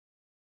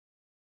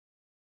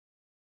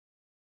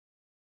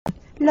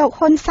លោក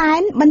ហ៊ុនសែ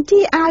នបញ្ជា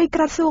ឲ្យ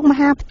ក្រសួងម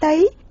ហាផ្ទៃ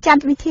ចា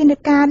ត់វិធាន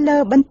ការលើ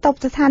បន្ទប់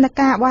ស្ថាន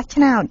ភាពបោះ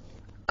ឆ្នោត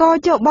ក៏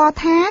យោបល់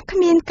ថាគ្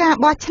មានការ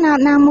បោះឆ្នោត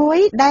ណាមួយ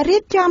ដែលរៀ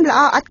បចំល្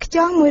អឥតខ្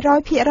ចោះ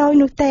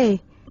 100% នោះទេ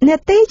នេ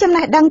តិចំ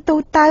ណេះដឹងទូ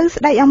ទៅ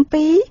ស្ដីអំ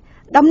ពី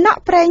ដំណក់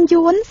ប្រេង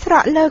យួនស្រ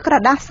ក់លើក្រ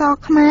ដាសស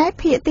ខ្មែរ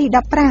ភាគទី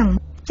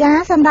 15 ចា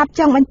សម្រាប់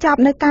ចង់បញ្ចប់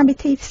នៅកម្មវិ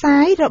ធីផ្សា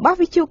យរបស់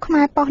វិទ្យុខ្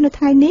មែរប៉ុស្តិ៍នៅ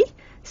ថ្ងៃនេះ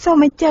សូម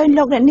អញ្ជើញ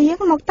លោកអ្នកនាង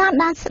មកតាម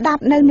ដានស្ដា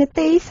ប់នៅនេ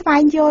តិស្វែ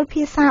ងយល់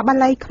ភាសាបា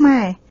លីខ្មែ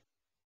រ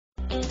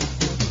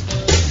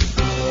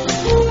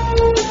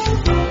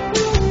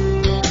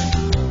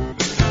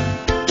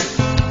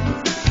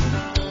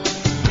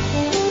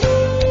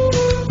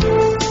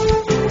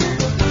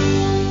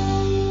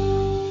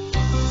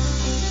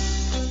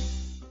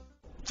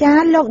ចា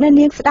លោកអ្នក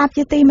នាងស្ដាប់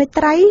ជាទីមេ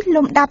ត្រី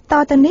លំដាប់ត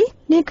ទៅនេះ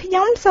នាងខ្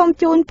ញុំសូម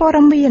ជូនព័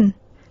ត៌មាន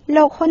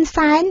លោកហ៊ុន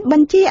សែនប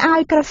ញ្ជាឲ្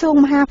យក្រសួង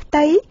មហាផ្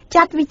ទៃ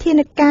ចាត់វិធា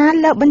នការ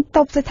លើបន្ទ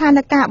ប់ស្ថាន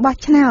ភាពបោះ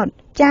ឆ្នោត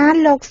ចា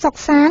លោកសុក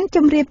សានជ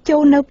ម្រាបជូ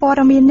ននៅព័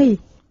ត៌មាននេះ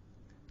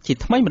ជា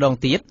ថ្មីម្ដង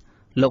ទៀត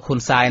លោកហ៊ុន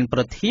សែនប្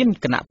រធាន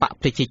គណៈបក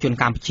ប្រជាជន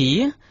កម្ពុជា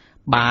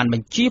បានប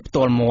ញ្ជាផ្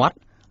ទាល់មាត់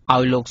ឲ្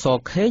យលោកស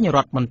ខេងរ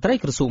ដ្ឋមន្ត្រី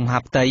ក្រសួងមហា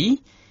ផ្ទៃ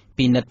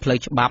ពិនិត្យផ្លូវ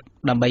ច្បាប់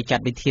ដើម្បីចា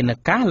ត់វិធាន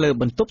ការលើ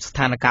បន្ទប់ស្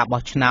ថានភាព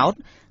បោះឆ្នោត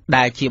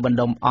ដែលជាបណ្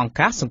ដុំអង្គ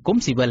ការសង្គម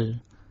ស៊ីវិល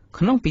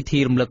ក្នុងពិធី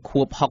រំលឹក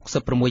ខួប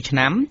66ឆ្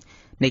នាំ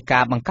នៃកា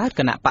របង្កើត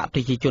គណៈបកប្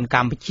រជាជនក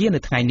ម្ពុជានៅ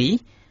ថ្ងៃនេះ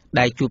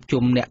ដែលជួប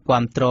ជុំអ្នក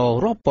គាំទ្រ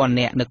រាប់ពាន់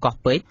នាក់នៅកោះ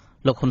ពេជ្រ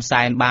លោកហ៊ុន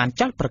សែនបាន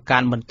ចាត់ប្រកា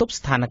សបន្ទប់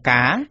ស្ថាន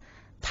ភាព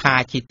ថា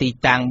ជាទី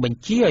តាំងបញ្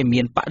ជាឲ្យ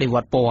មានបដិវ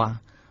ត្តពណ៌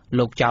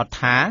លោកចោទ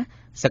ថា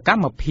សក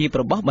ម្មភាព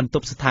របស់បន្ទ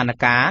ប់ស្ថាន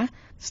ភាព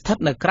ស្ថិត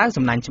នៅក្រៅ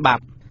សំណាញ់ច្បា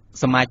ប់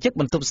សមាជិក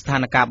បន្ទប់ស្ថា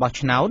នភាពបោះ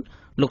ឆ្នោត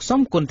លោកសុំ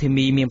គុណធី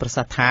មីមានប្រ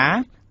សាសន៍ថា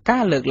កា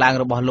រលើកឡើង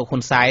របស់លោកហ៊ុ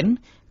នសែន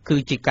គឺ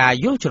ជាការ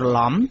យល់ច្រ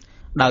ឡំ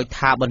ដោយ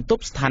ថាបន្ទ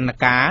ប់ស្ថាន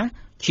ភាព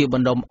ជាប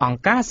ណ្ដុំអង្គ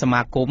ការស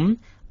មាគម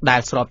ដែ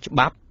លស្របច្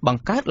បាប់ប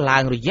ង្កើតឡើ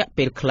ងរយៈ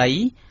ពេលខ្លី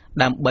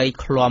ដើម្បី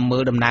ឃ្លាំមើ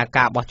លដំណើរ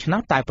ការបោះឆ្នោ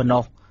តតែប៉ុណ្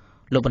ណោះ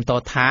លោកបន្ត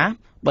ថា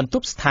បន្ទ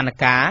ប់ស្ថាន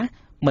ភាព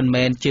មិន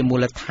មែនជាមូ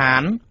លដ្ឋា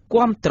ន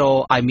គាំទ្រ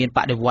ឲ្យមានប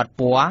ដិវត្ត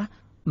ពណ៌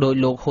ដោយ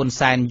លោកហ៊ុន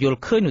សែនយល់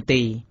ឃើញនោះ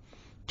ទេ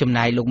ចំ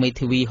ណែកលោកមេ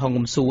ធាវីហុង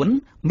កុំសួន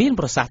មាន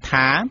ប្រសាសន៍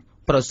ថា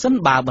ប្រសិន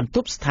បើបន្ទ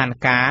ប់ស្ថាន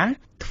ភា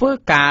ពធ្វើ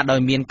ការដោយ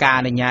មានការ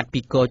អនុញ្ញាតពី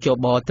កជ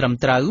បត្រឹម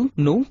ត្រូវ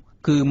នោះ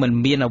គឺមិន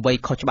មានអ្វី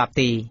ខុសច្បាប់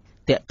ទេ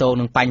តាក់ទង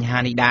នឹងបញ្ហា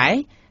នេះដែរ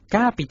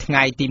កាលពីថ្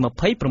ងៃទី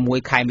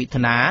26ខែមិថុ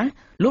នា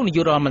លោកនាយ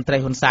ករដ្ឋមន្ត្រី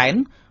ហ៊ុនសែន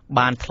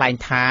បានថ្លែង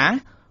ថា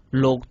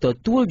លោកទ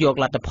ទួលយក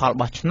លទ្ធផល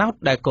បោះឆ្នោត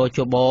ដែលកជ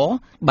ប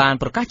បាន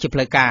ប្រកាសជាផ្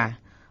លូវការ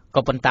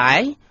ក៏ប៉ុន្តែ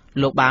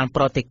លោកបាន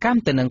ប្រតិកម្ម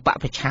ទៅនឹងបក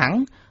ប្រឆាំង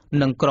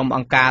និងក្រុមអ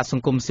ង្គការស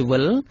ង្គមស៊ីវិ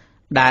ល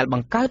ដែលប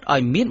ង្កើតឲ្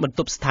យមានបន្ទ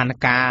ប់ស្ថាន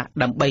ភាព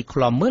ដើម្បីឃ្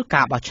លាំមើល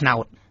ការបោះឆ្នោ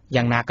ត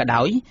យ៉ាងណាក៏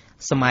ដោយ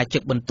សមាជិ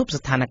កបន្ទប់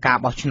ស្ថានភាព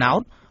បោះឆ្នោ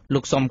តលោ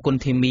កសុំគុណ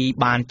ធីមី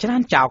បានច្រា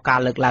នចោលការ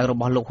លើកឡើងរ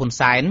បស់លោកហ៊ុន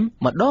សែន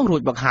ម្ដងរួ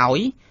ចមកហើយ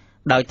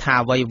ដោយថា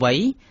អ្វី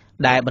ៗ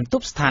ដែលបន្ទ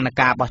ប់ស្ថាន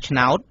ភាពបោះឆ្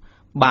នោត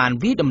បាន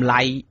វិតម្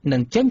លៃនិ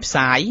ងចេញផ្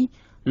សាយ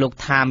លោក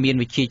ថាមាន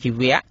វិជ្ជាជី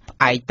វៈផ្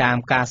អែកតាម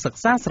ការសិ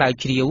ក្សាស្រាវ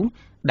ជ្រាវ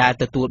ដែល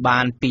ទទួលបា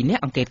នពីអ្នក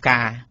អង្កេតកា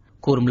រណ៍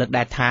គួររំលឹក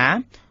ដែរថា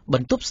ប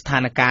ន្ទប់ស្ថា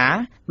នភាព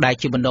ដែល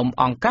ជាបណ្ដុំ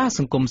អង្គការស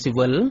ង្គមស៊ី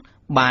វិល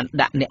បាន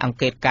ដាក់អ្នកអង្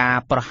កេតការណ៍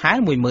ប្រហែល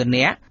 10000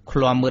 នាក់ឃ្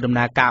លាំមើលដំ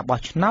ណើរការបោះ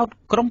ឆ្នោត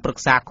ក្រុមប្រឹ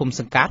ក្សាគុំ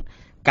សង្កាត់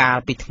កាល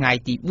ពីថ្ងៃ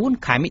ទី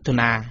4ខែមិថុ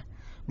នា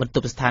បន្ទ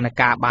ប់ស្ថាន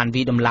ភាពបាន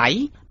វិតម្លៃ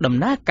ដំ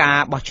ណើរការ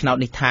បោះឆ្នោត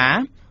នេះថា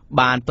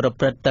បានប្រ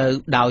ព្រឹត្តទៅ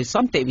ដោយស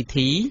ន្តិវិ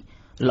ធី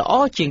ល្អ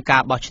ជាងកា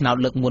របោះឆ្នោត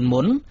លើក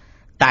មុន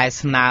តែ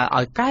ស្នើ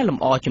ឲ្យកែល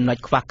ម្អចំណុច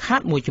ខ្វះខា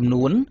តមួយចំ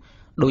នួន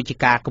ដូចជា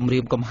ការគំរា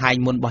មកំហែង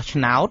មុនបោះឆ្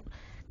នោត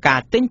កា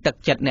រទិញទឹក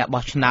ចិត្តអ្នក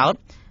បោះឆ្នោត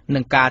និ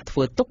ងការធ្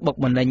វើទុកបុក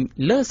ម្នេញ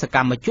លើសក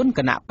ម្មជនគ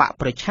ណៈបក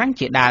ប្រឆាំង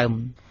ជាដើម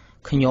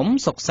ខ្ញុំ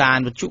សុកសាន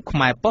វិទ្យុខ្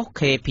មែរប៉ុស្តិ៍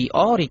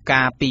KPR រាយ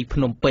ការណ៍ពីភ្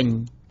នំពេញ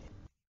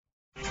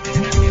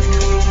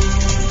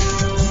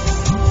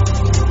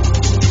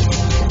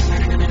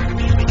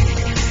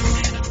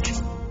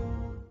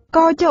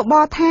ក៏យោប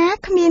ល់ថា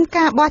គ្មាន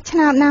ការបោះឆ្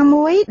នោតណា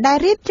មួយដែល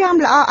រៀបចំ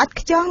ល្អឥត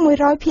ខ្ចោះ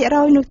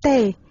 100% នោះទេ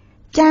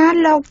ចា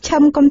លោកឈឹ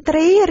មកំទ្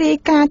រីរាយ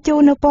ការណ៍ជូ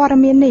ននៅព័ត៌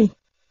មាននេះ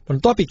ប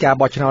ន្ទាប់ពីការ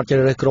បោះឆ្នោតជ្រើ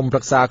សរើសក្រុមប្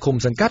រឹក្សាឃុំ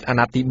សង្កាត់អា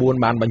ណត្តិទី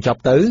4បានបញ្ចប់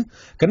ទៅ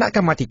គណៈក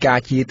ម្មាធិការ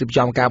ជាតិរៀប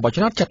ចំការបោះ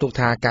ឆ្នោតចាត់ទុក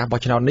ថាការបោះ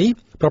ឆ្នោតនេះ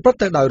ប្រព្រឹត្ត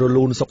ទៅដោយរ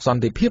លូនសុខស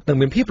ន្តិភាពនិង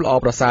មានភាពល្អ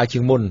ប្រសើរជា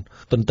ងមុន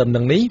ទន្ទឹម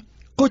នឹងនេះ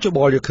គូចប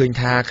លយល់ឃើញ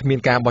ថាគ្មាន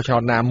ការបោះឆ្នោ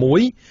តណាមួ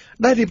យ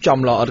ដែលរៀបចំ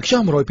ល្អឥតខ្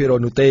ចោះ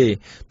 100% នោះទេ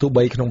ទោះ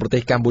បីក្នុងប្រទេ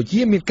សកម្ពុជា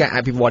មានការអ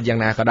ភិវឌ្ឍយ៉ាង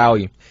ណាក៏ដោយ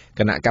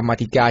គណៈកម្មា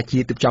ធិការជា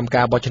តិរៀបចំ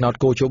ការបោះឆ្នោត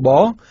គូចប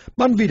ល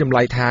បានវិតម្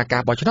លៃថាកា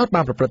របោះឆ្នោត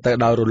បានប្រព្រឹត្តទៅ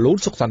ដោយរលូន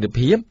សុខសន្តិ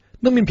ភាព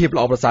និងមានភាព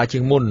ល្អប្រសើរជា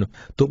ងមុន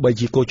ទោះបី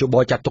ជាគូចប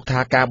លចាត់ទុកថា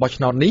ការបោះ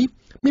ឆ្នោតនេះ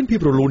មានភាព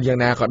រលូនយ៉ាង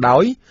ណាក៏ដោ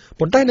យ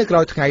ប៉ុន្តែនៅក្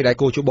រោយថ្ងៃដែល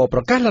គូចបលប្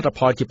រកាសលទ្ធ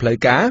ផលជាផ្លូវ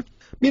ការ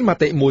មានម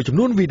តិមួយចំ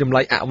នួនវិតម្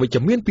លៃអវិជ្ជ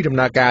មានពីដំ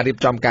ណើរការរៀប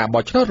ចំការ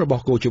បោះឆ្នោតរប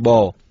ស់គូចប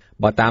ល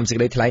បើតាមសេច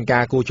ក្តីថ្លែងកា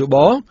រណ៍គូជប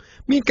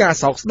មានការ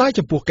សោកស្ដាយ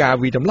ចំពោះការ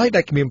វិតម្លៃ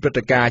ដែលគ្មានព្រឹត្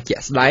តិការណ៍ជា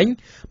ក់ស្ដែង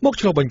មក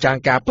ឆ្លុះបញ្ចាំង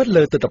ការពិត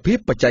លើទិដ្ឋភាព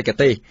បច្ចេក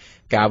ទេស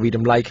ការវិត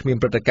ម្លៃគ្មាន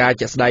ព្រឹត្តិការណ៍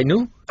ជាក់ស្ដែង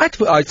នោះអាចធ្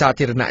វើឲ្យសា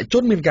ធារណជ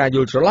នមានការយ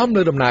ល់ច្រឡំ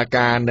លើដំណើរ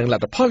ការនិងល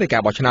ទ្ធផលនៃកា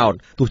របោះឆ្នោត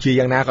ទោះជា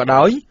យ៉ាងណាក៏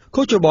ដោយ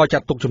គូជបចា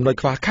ត់ទុកចំណុច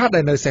ខ្វះខាត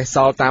ដែលនៅសេសស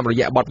ល់តាមរ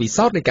យៈបទពិ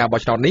សោធន៍នៃការបោះ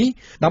ឆ្នោតនេះ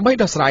ដើម្បី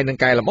ដោះស្រាយនិង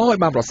កែលម្អឲ្យ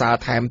បានប្រសើរ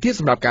ថែមទៀត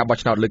សម្រាប់ការបោះ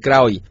ឆ្នោតលើកក្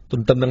រោយទ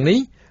ន្ទឹមនឹងនេះ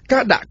កា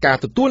រដាក់ការ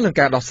ទទួលនិង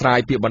ការដោះស្រាយ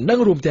ពាក្យបណ្ដឹង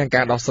រួមទាំង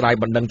ការដោះស្រាយ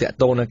បណ្ដឹងទាក់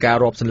ទងនឹងការ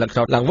រាប់សន្លឹកឆ្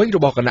នោតឡើងវិញរ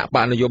បស់គណៈប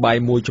កនយោបាយ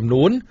មួយចំ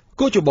នួន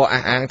គូជប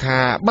អះអាងថា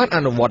បានអ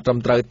នុវត្តត្រឹម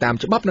ត្រូវតាម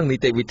ច្បាប់និងនី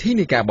តិវិធី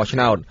នៃការបោះឆ្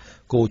នោត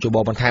គូជប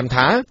បន្ថែម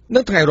ថា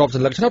នៅថ្ងៃរាប់ស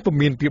ន្លឹកឆ្នោតពុំ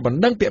មានពាក្យប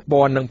ណ្ដឹងពាក់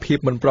ព័ន្ធនឹងភាព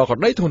មិនប្រក្រ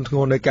តីធ្ងន់ធ្ង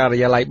រនៅការិ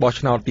យាល័យបោះ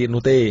ឆ្នោតទៀត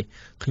នោះទេ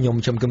ខ្ញុំ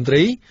ឈឹមគឹមត្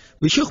រី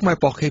វិទ្យុខ្មែរ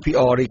ប៉ុស្តិ៍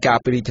KPR រាយការ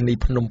ណ៍ពីរាជធានី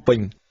ភ្នំពេញ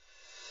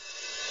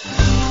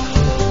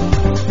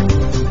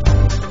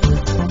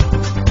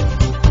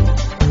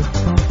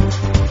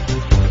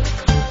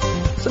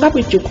ស្ដាប់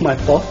វិទ្យុខ្មែរ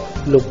ប៉ុស្តិ៍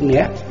លោកអ្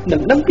នកនឹ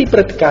ងដឹងពីព្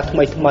រឹត្តិការណ៍ថ្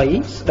មីៗ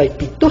ស្ដី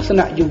ពីទស្ស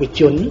នៈយុវ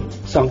ជន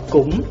សង្គ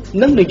ម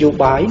និងនយោ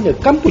បាយនៅ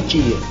កម្ពុ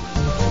ជា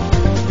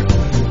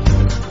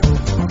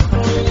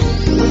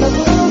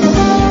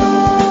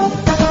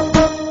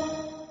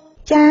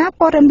ចា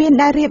ព័ត៌មាន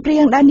ដែលរៀបរៀ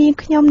ងដោយនាង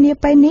ខ្ញុំនា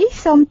ពេលនេះ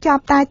សូមច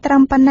ប់តែត្រឹ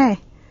មប៉ុណ្ណេះ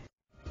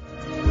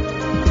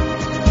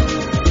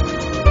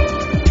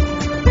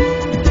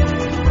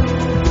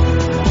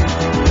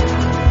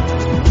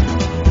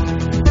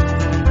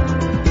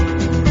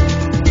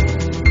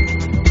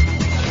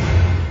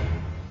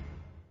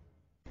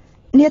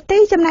នាទី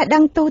ចំណេះដឹ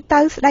ងទូទៅ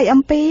ស្ដី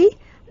អំពី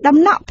ដំ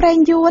ណក់ប្រេង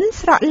យួន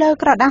ស្រក់លើ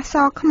ក្រដាសស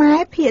ខ្មែរ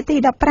ភាគទី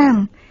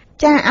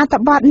15ចាអត្ថ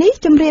បទនេះ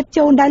ជម្រាប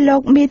ជូនដល់លោ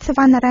កមីតសវ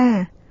ណ្ណារា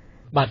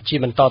បាទជា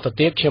បន្តទៅ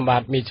ទៀតខ្ញុំបា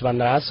ទមីតសវណ្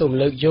ណារាសូម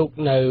លើកយក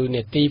នៅ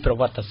នាទីប្រ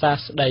វត្តិសាស្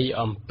ត្រស្ដី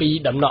អំពី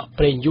ដំណក់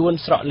ប្រេងយួន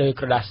ស្រក់លើ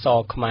ក្រដាសស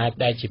ខ្មែរ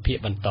ដែលជាភាគ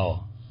បន្ត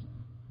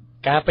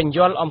ការបញ្យ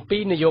ល់អំពី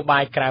នយោបា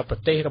យក្រៅប្រ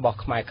ទេសរបស់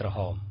ខ្មែរក្រហ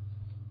ម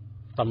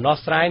ដំណោះ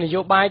ស្រាយន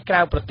យោបាយក្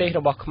រៅប្រទេសរ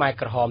បស់ខ្មែរ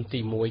ក្រហមទី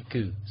1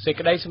គឺសេច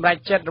ក្តីសម្រេច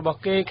ចិត្តរបស់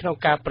គេក្នុង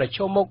ការប្រ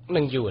ជុំមុខ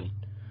នឹងយួន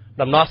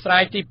ដំណោះស្រា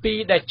យទី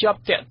2ដែលជាប់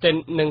ទាក់ទិន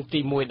នឹងទី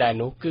1ដែរ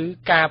នោះគឺ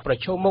ការប្រ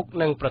ជុំមុខ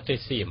នឹងប្រទេស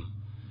សៀម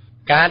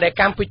ការដែល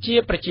កម្ពុជា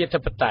ប្រជាធិ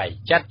បតេយ្យ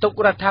ចាត់ទុក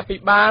រដ្ឋាភិ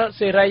បាល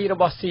សេរីរ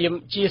បស់សៀម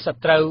ជាស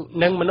ត្រូវ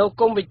និងមនោ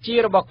គមវិជ្ជា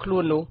របស់ខ្លួ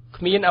ននោះ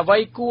គ្មានអ្វី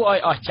គួរឲ្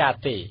យអស្ចារ្យ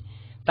ទេ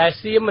តែ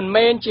សៀមមិន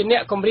មែនជាអ្ន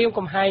កគំរាម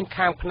កំហែង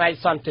ខាងផ្នែក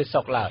សន្តិ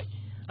សុខឡើយ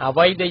អ្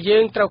វីដែលយើ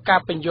ងត្រូវកា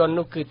របញ្យល់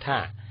នោះគឺ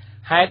ថា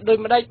ហេតុដូច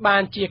ម្ដេចបា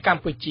នជាក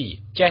ម្ពុជា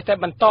ចេះតែ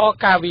បន្ត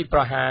ការវាយប្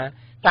រហារ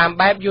តាម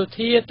បែបយោ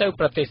ធាទៅ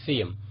ប្រទេសសៀ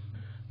ម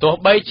ទោះ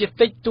បីជា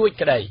តិចតួច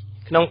ក្តី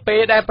ក្នុងពេ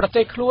លដែលប្រ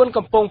ទេសខ្លួន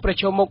កំពុងប្រ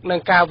ឈមមុខនឹ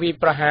ងការវាយ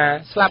ប្រហារ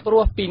ស្លាប់រ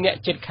ស់ពីអ្នក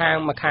ជិតខាង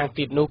ម្ខាង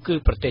ទៀតនោះគឺ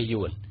ប្រទេស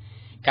យួន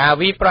ការ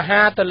វាយប្រហា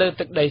រទៅលើ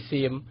ទឹកដី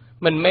សៀម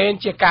មិនមែន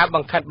ជាការប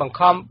ង្ខិតបង្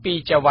ខំពី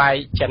ចៅហ្វាយ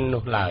ចិន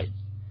នោះឡើយ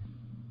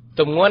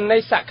ទម្ងន់នៃ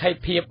សក្ខី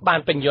ភាពបាន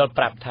បញ្យល់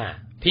ប្រាប់ថា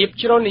ភាព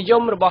ជ្រុលនិយ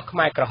មរបស់ខ្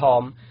មែរក្រហ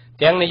ម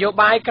ទាំងនយោ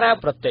បាយក្រៅ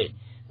ប្រទេស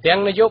ទាំង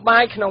នយោបា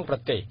យក្នុងប្រ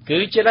ទេសគឺ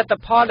ជាលទ្ធ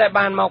ផលដែល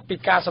បានមកពី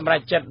ការសម្រេ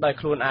ចចិត្តដោយ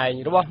ខ្លួនឯង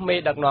របស់មេ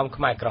ដឹកនាំ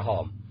ខ្មែរក្រហ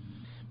ម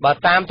បើ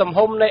តាមទំ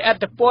ហំនៃឥ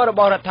ទ្ធិពលរប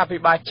ស់រដ្ឋាភិ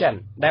បាលចិន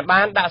ដែល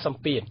បានដាក់ស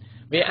ម្ពាធ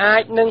វាអា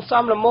ចនឹងស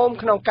មល្មម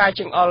ក្នុងការ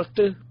ចង្អុល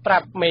ទិសប្រា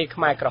ប់មេខ្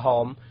មែរក្រហ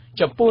ម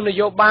ចំពោះន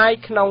យោបាយ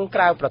ក្នុង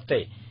ក្រៅប្រទេ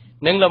ស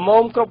និងល្ម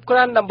មគ្រប់គ្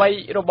រាន់ដើម្បី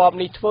របប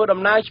នេះធ្វើដំ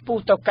ណើរឆ្ពោះ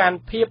ទៅកាន់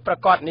ភាពប្រ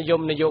កបនិយ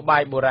មនយោបា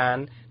យបុរាណ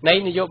នៃ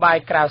នយោបាយ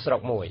ក្រៅស្រុ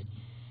កមួយ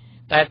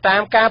តែតា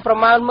មការប្រ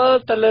មាណមើល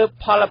ទៅលើ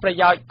ផលប្រ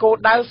យោជន៍គោល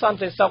ដៅសន្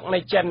តិសុខនៃ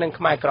ចិននិង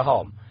ខ្មែរក្រហ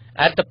ម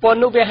ឥទ្ធិពល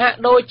នោះវាហាក់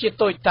ដូចជា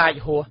តូចតាច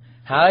ហួស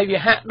ហើយវា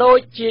ហាក់ដូច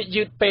ជា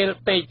យឺតពេល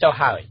ពេកទៅ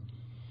ហើយ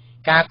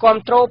ការគ្រប់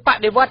គ្រងប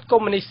ដិវត្តកុ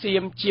ម្មុយនីសសៀ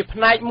មជាផ្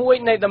នែកមួយ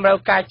នៃតម្រូវ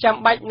ការចាំ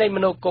បាច់នៃម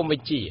នោគមវិ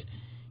ជ្ជា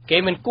គេ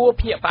មិនគួរ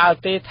ភ្ញាក់ផ្អើល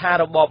ទេថា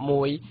របប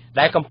មួយ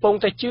ដែលកំពុង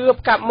តែជឿ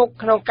ផ្កាប់មុខ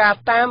ក្នុងការ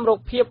តាមរក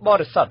ភាពប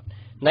រិសុទ្ធ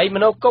នៃម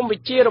នោគមវិ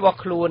ជ្ជារបស់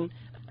ខ្លួន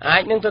អា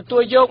ចនឹងទទួ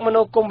លយកម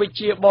នោគមវិជ្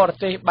ជាបរ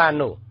ទេសបាន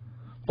នោះ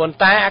ប៉ុន្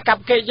តែអកប្ប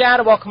កិរិយា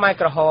របស់ខ្មែរ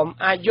ក្រហម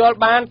អាចយល់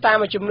បានតា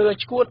មជំនឿ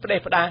ឈួតផ្ដេស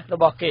ផ្ដាសរ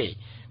បស់គេ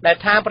ដែល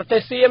ថាប្រទេ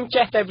សសៀម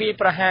ចេះតែវាយ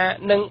ប្រហារ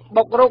និង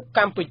បុករុកក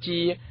ម្ពុជា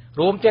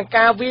រួមទាំង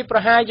ការវាយប្រ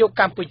ហារយក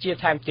កម្ពុជា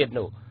ថែមទៀត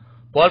នោះ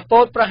ប៉ុលព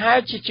តប្រហែល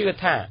ជាជឿ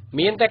ថា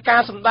មានតែកា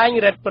រសម្ដែង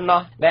រិទ្ធប៉ុណ្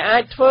ណោះដែលអា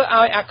ចធ្វើ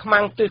ឲ្យអាខ្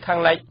មាំងទិសខាង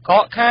លិចខ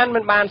កខានមិ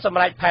នបានសម្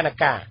រេចផែន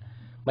ការ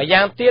ម្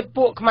យ៉ាងទៀត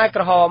ពួកខ្មែរ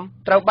ក្រហម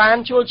ត្រូវបាន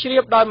ជួលជ្រា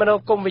បដោយមនោ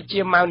គមវិជ្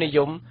ជាម៉ៅនិយ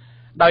ម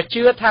ដោយ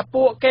ជឿថា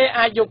ពួកគេ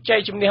អាចយកជ័យ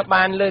ជំនះ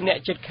បានលើអ្នក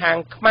ជិតខាង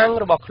ខ្មាំង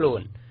របស់ខ្លួ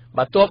ន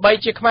បើទោះបី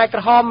ជាខ្មែរក្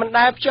រហមមិន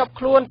ដែលភ្ជាប់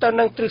ខ្លួនទៅ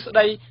នឹងទ្រឹស្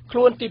ដីខ្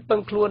លួនទីពឹង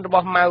ខ្លួនរប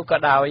ស់ម៉ៅក៏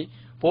ដោយ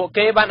ពួក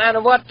គេបានអ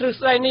នុវត្តទ្រឹ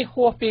ស្ដីនេះ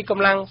ហួសពីក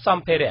ម្លាំងស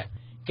ម្ភារៈ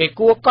គេ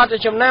គួរកត់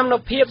ចំណាំនូ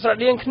វភាពស្រ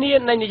ដៀងគ្នា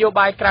នៃនយោ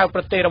បាយក្រៅប្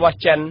រទេសរបស់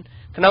ចិន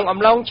ក្នុងអំ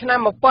ឡុងឆ្នាំ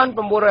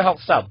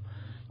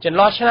1960ចន្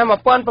លោះឆ្នាំ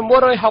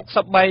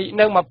1963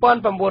និង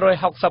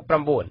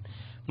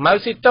1969ម៉ៅ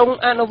ស៊ីតុង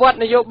អនុវត្ត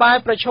នយោបាយ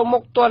ប្រឈមមុ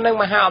ខទល់នឹង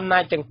មហាអំណា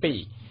ចទាំងពីរ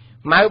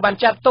ម៉ៅបាន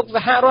ចាត់ទុកស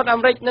ហរដ្ឋអា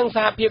មេរិកនិងស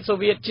ហភាពសូ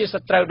វៀតជាស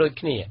ត្រូវដូច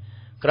គ្នា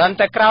គ្រាន់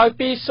តែក្រោយ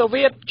ពីសូ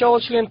វៀតចូល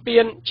ឈ្លានពា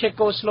នឆេ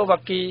កូស្លូវ៉ា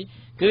គី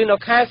គឺនៅ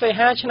ខែសី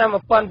ហាឆ្នាំ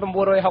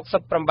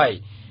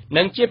1968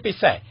និងជាពិ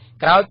សេស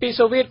ក្រោយពី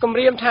សូវៀតគម្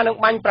រាមថានឹង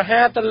បាញ់ប្រ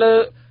ហារទៅលើ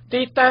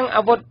ទីតាំង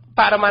អាវុធប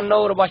រមាណូ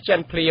របស់ចិន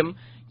ភ្លាម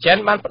ចិន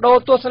បានបដូរ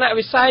ទស្សន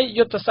វិស័យ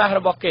យុទ្ធសាស្ត្រ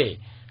របស់គេ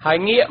ហើយ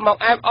ងាកមក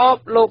អែបអប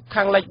លោក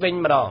ខាងលិចវិញ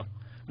ម្ដង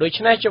ដូ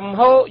ច្នេះជំ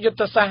ហរយុទ្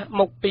ធសាស្ត្រ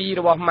មុខពីរ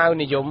របស់ម៉ៅ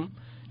និយម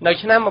នៅ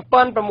ឆ្នាំ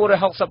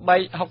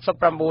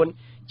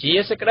1963-69ជា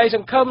សេចក្តីស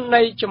ង្ឃឹម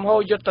នៃជំហរ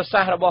យុទ្ធសា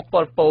ស្ត្ររបស់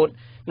ប៉ុលពត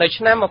នៅ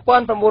ឆ្នាំ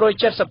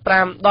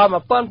1975ដល់1979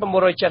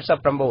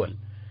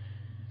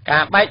កា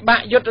របែកបា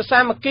ក់យុទ្ធសា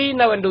មគ្គី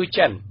នៅឥណ្ឌូ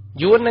ចិន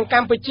យួននិងក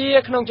ម្ពុជា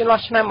ក្នុងចន្លោះ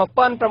ឆ្នាំ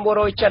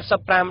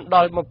1975ដ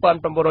ល់1978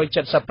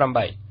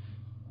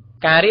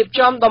ការរៀប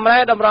ចំតម្រែ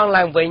តម្រង់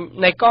ឡើងវិញ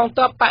នៃកង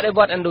ទ័ពបដិវ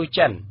ត្តឥណ្ឌូ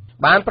ចិន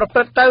បានប្រព្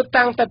រឹត្តទៅ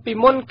តាំងតែពី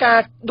មុនការ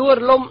ដួលរ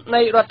លំ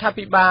នៃរដ្ឋា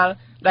ភិបាល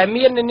ដែល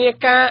មាននានា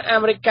ការអា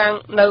មេរិក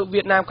នៅ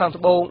វៀតណាមខាង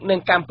ត្បូងនិង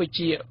កម្ពុ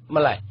ជា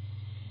ម្លេះ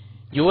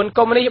យួន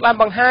កុម្មុយនីសបាន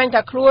បង្ហាញ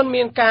ថាខ្លួន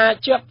មានការ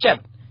ជាប់ចិត្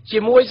តជា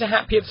មួយសហ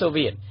ភាពសូ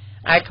វៀត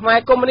ឯខ្មែរ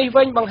កុម្មុយនីស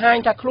វិញបង្ហាញ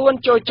ថាខ្លួន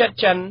ចូលចិត្ត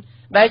ចិន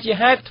ដែលជា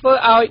ហេតុធ្វើ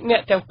ឲ្យអ្ន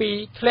កទាំងពីរ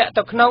ធ្លាក់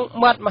ទៅក្នុង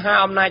មាត់មហា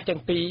អំណាចទាំ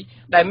ងពីរ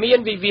ដែលមាន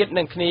វិវាទ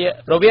នឹងគ្នា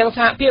រវាងស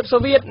ហភាពសូ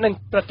វៀតនិង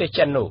ប្រទេស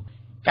ចិននោះ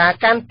ការ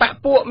កាន់បក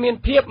ពួកមាន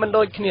ភាពមិន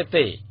ដូចគ្នា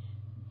ទេ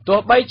ទោះ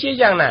បីជា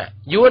យ៉ាងណា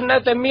យួននៅ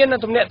តែមាន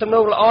ទំនាក់ទំន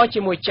ងល្អ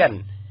ជាមួយចិន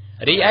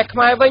រីឯខ្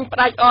មែរវិញផ្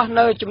ដាច់អស់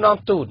នៅចំណង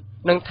ទូត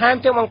និងថែម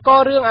ទាំងបង្ក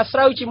រឿងអាស្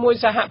រូវជាមួយ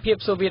សហភាព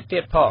សូវៀតទៀ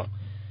តផង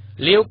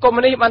លាវកុម្មុ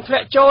យនីសបានធ្លា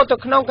ក់ចូលទៅ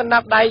ក្នុងកណ្ដា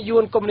ប់ដៃយួ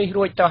នកុម្មុយនីស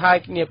រួចទៅហើយ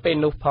គ្នាពេល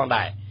នោះផង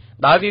ដែរ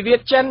ដោយវិវាទ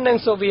ចិននិង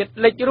សូវៀត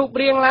លេចរូប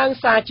រាងឡើង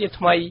សារជា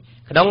ថ្មី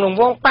ក្នុងរង្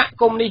វង់បក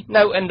កុម្មុយនីស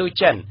នៅឥណ្ឌូ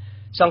ចិន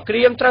សង្គ្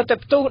រាមត្រូវតែ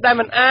ផ្ទុះដែល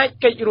មិនអាច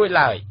កិច្ចរួច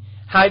ឡើយ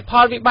ហើយផ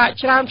លវិបាក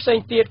ច្រើនផ្សេង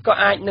ទៀតក៏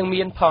អាចនឹង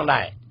មានផង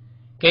ដែរ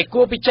គេ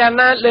គួរពិចារ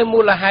ណាលើមូ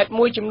លហេតុ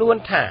មួយចំនួន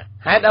ថា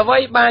ហេតុអ្វី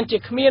បានជា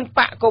គ្មានប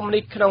កកុម្មុយនី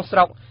សក្នុងស្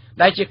រុក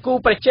ដែលជាគូ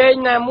ប្រជែង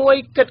ណាមួយ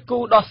គិតគូ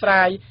ដោះស្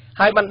រាយ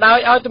ហើយបណ្ដោយ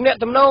ឲ្យទំនាក់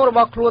ទំនងរប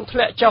ស់ខ្លួនធ្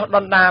លាក់ចុះ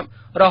ដុនដាប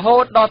រហូ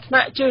តដល់ថ្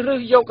នាក់ជ្រើសរើស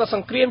យកស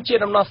ង្គ្រាមជា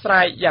ដំណោះស្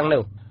រាយយ៉ាង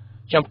នោះ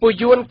ចំពោះ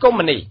យួនកុម្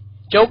មុយនីស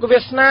ជោគវា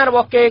សនារប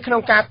ស់គេក្នុ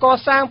ងការក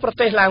សាងប្រ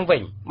ទេសឡើងវិ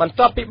ញបន្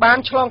ទាប់ពីបាន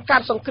ឆ្លងកា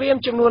ត់សង្គ្រាម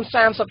ចំនួន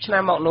30ឆ្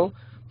នាំមកនោះ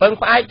ពឹង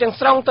ផ្អែកទាំង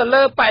ស្រុងទៅ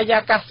លើបរិយា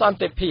កាសសន្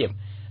តិភាព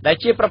ដែល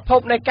ជាប្រភព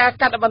នៃការ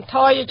កាត់បន្ថ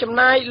យចំ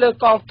ណាយលើ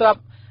កងទ័ព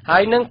ហើ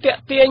យនឹងទា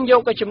ក់ទាញយ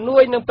កជំនួ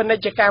យនិងពាណិ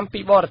ជ្ជកម្មពី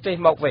បរទេស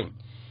មកវិញ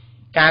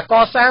ការក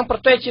សាងប្រ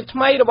ទេសជាថ្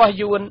មីរបស់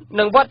យួន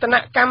និងវឌ្ឍន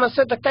កម្ម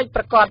សេដ្ឋកិច្ច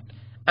ប្រកប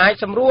អាច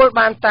សម្រួល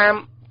បានតាម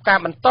ការ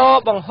បន្ត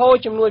បង្ហូរ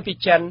ជំនួយពី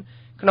ចិន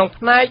ក្នុង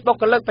ផ្នែកបុ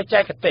គ្គលិកបច្ចេ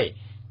កទេស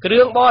គ្រឿ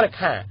ងបរិក្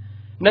ខារ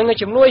និង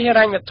ជំនួយហិរ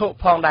ញ្ញវត្ថុ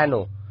ផងដែរ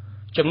នោះ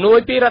ជំនួយ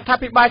ពីរដ្ឋា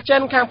ភិបាលចិ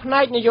នខាងផ្នែ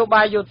កនយោ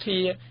បាយយោធា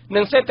និ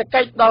ងសេដ្ឋកិ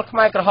ច្ចដល់ខ្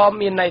មែរក្រហម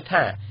មានន័យ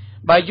ថា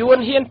បើយួន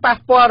ហ៊ានប៉ះ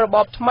ពាល់រប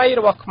បថ្មី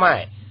របស់ខ្មែរ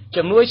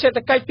ជំនួយសេដ្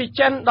ឋកិច្ចពី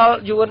ចិនដល់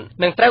យួន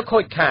នឹងត្រូវខូ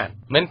ចខាត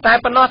មិនតែ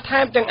ប៉ុណ្ណោះថែ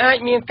មទាំងអាច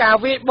មានការ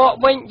វាយបក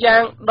វិញយ៉ា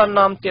ងដណ្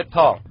ដំទៀតផ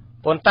ង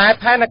ប៉ុន្តែ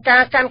ផែនកា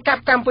រកាន់កា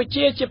ប់កម្ពុ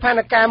ជាជាផែន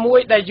ការមួយ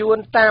ដែលយួន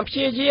តាមព្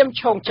យាយាម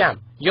ឆោងចាប់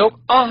យក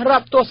អស់រា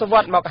ប់ទសវ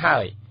ត្សរ៍មកហើ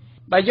យ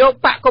បើយក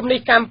បកកុម្មុយនី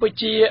សកម្ពុ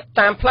ជា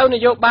តាមផ្លូវន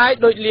យោបាយ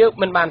ដូចលាវ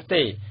មិនបាន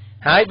ទេ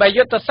ហើយបើ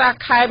យុទ្ធសាស្ត្រ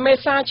ខែមេ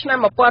សាឆ្នាំ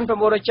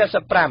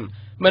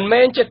1975មិន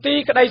មែនជាទី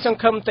ក្តីស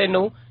ង្ឃឹមទេ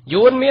នោះ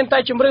យួនមានតែ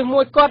ជំរឿស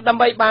មួយគត់ដើ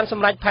ម្បីបានស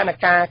ម្រេចផែន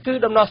ការគឺ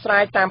ដំណោះស្រា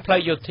យតាមផ្លូ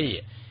វយោធា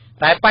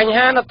តែបញ្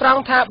ហានៅត្រ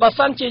ង់ថាបើ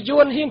សិនជាយួ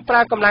នហ៊ានប្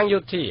រើកម្លាំងយោ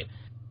ធា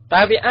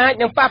តើវាអាច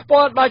នឹងប៉ះពា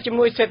ល់ដល់ជំ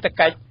នួយសេដ្ឋ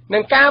កិច្ចនិ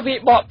ងការវិ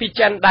បកពី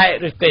ចិនដែរ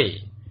ឬទេ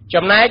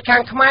ចំណែកខា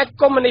ងខ្មែរ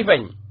កុម្មុយនីសវិ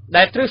ញ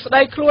ដែលទ្រឹស្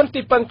ដីខ្លួន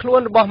ទីពឹងខ្លួ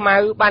នរបស់ម៉ៅ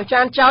បាន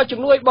ចានចោលជំ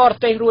នួយបរ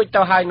ទេសរួច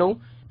ទៅហើយនោះ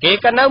គេ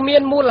ក៏នៅមា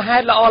នមូលហេ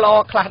តុល្អ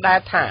ៗខ្លះដែរ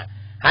ថា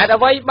ហេតុ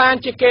អ្វីបាន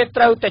ជាគេ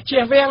ត្រូវតែជៀ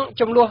សវាង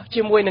ចំនួន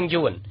ជាមួយនឹង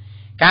យួន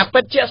ការ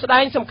ពិតជាក់ស្ដែ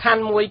ងសំខា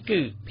ន់មួយគឺ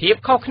ភាព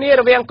ខុសគ្នា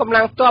រវាងកម្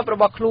លាំងទ័ពរ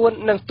បស់ខ្លួន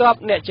និងទ័ព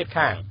អ្នកជិត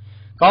ខាង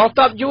កង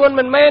ទ័ពយួន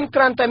មិនមែនគ្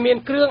រាន់តែមាន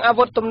គ្រឿងអា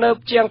វុធទំនើប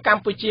ជាងក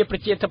ម្ពុជាប្រ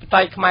ជាធិប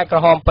តេយ្យខ្មែរក្រ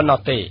ហមប៉ុណ្ណោះ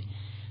ទេ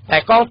តែ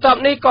កងទ័ព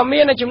នេះក៏មា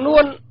នចំនួ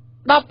ន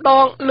10ដ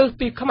ងលើស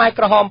ពីខ្មែរ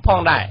ក្រហមផ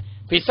ងដែរ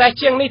ពិសេស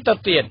ជាងនេះទៅ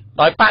ទៀត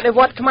ដោយបដិវ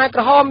ត្តខ្មែរក្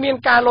រហមមាន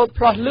ការលោត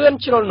ផ្លោះលឿន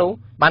ជ្រុលនោះ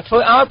បានធ្វើ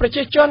ឲ្យប្រ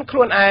ជាជនខ្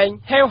លួនឯង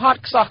ហេវហ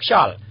ត់ខ្សោះខ្យ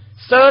ល់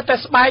សើតែ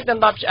ស្បែកដ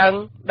ណ្ដប់ឆ្អឹង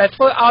ដែល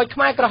ធ្វើឲ្យខ្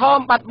មែរក្រហម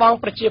បាត់បង់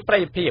ប្រជាប្រិ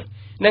យភាព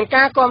និង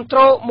ការគ្រប់គ្រ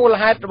ងមូល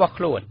ហេតុរបស់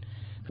ខ្លួន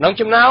ក្នុង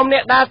ចំណោមអ្ន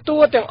កដើរតួ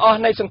ទាំងអស់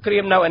នៃសង្គ្រា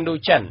មនៅឥណ្ឌូ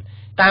ចិន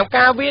តាម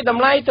ការវាយត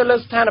ម្លៃទៅលើ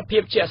ស្ថានភា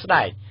ពជាក់ស្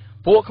ដែង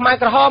ពួកខ្មែរ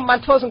ក្រហមបាន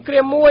ធ្វើសង្គ្រា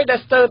មមួយដែល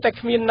ស្ទើរតែ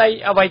គ្មានន័យ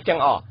អ្វីទាំ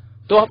ងអស់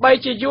ទោះបី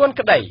ជាយួន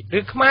ក្តី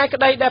ឬខ្មែរក្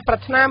តីដែលប្រា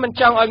ថ្នាមិន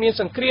ចង់ឲ្យមាន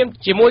សង្គ្រាម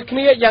ជាមួយគ្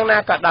នាយ៉ាងណា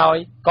ក៏ដោយ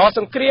ក៏ស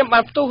ង្គ្រាមបា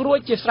នផ្ទុះរួច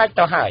ជាស្រេច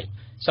ទៅហើយ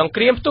សង្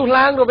គ្រាមផ្ទុះ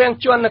ឡើងរវាង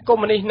ជននិងកុ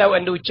ម្មុយនីសនៅឥ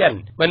ណ្ឌូចិន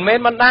មិនមែន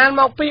បណ្ដាល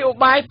មកពីឧ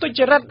បាយទុច្ច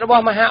រិតរប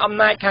ស់មហាអំ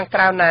ណាចខាងក្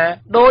រៅណា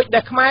ដោយដែ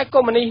លខ្មែរកុ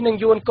ម្មុយនីសនិង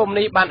យួនកុម្មុយ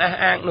នីសបានអះ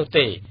អាងនោះ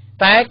ទេ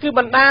តែគឺប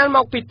ណ្ដាលម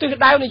កពីទិស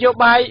ដៅនយោ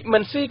បាយមិ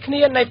នស៊ីគ្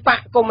នានៃបក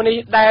កុម្មុយនីស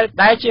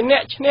ដែលជាអ្ន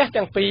កឈ្នះ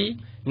ទាំងពីរ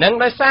និង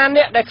ដោយសារ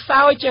អ្នកដែលខ្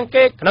សោយជាង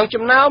គេក្នុង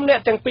ចំណោមអ្នក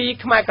ទាំងពីរ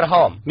ខ្មែរក្រហ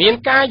មមាន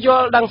ការយ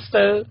ល់ដឹងស្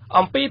ទើរ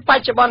អំពីប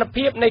ច្ចុប្បន្ន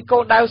ភាពនៃគោ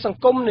លដៅសង្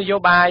គមនយោ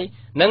បាយ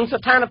និង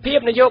ស្ថានភាព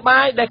នយោបា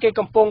យដែលគេ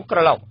កំពុងក្រ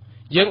ឡុក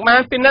យើងបា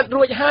នពិនិត្យ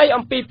រួចហើយ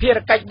អំពីភារ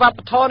កិច្ចវប្ប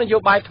ធម៌នយោ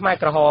បាយខ្មែរ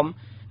ក្រហម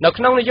នៅ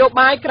ក្នុងនយោ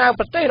បាយក្រៅ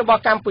ប្រទេសរប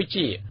ស់កម្ពុ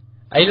ជា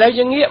ឥឡូវ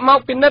យើងងាកមក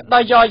ពិនិត្យដោ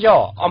យย่อ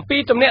ៗអំពី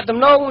ទំនាក់ទំ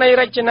នងនៃ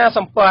រចនាស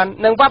ម្ព័ន្ធ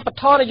និងវប្ប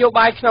ធម៌នយោ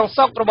បាយក្នុងស្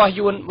រុករបស់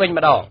យួនវិញ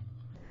ម្ដង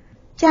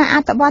ចាអ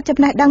ត្ថបទចំ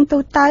ណេះដឹងទូ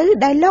ទៅ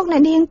ដែលលោកអ្ន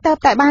កនាងទៅ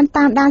តែបាន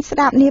តាមដានស្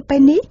ដាប់នាពេ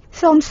លនេះ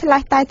សូមឆ្លើ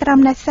យតែត្រឹម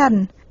នេះសិន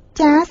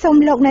ចាសូម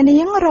លោកអ្នកនា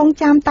ងរង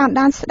ចាំតាម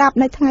ដានស្ដាប់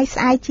នៅថ្ងៃស្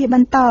អែកជាប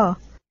ន្ត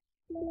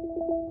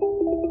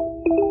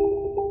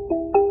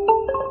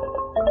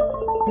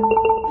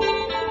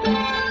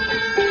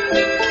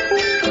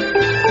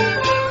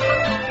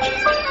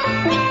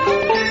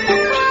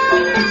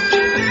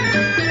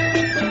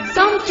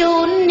សូមជូ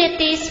ននេ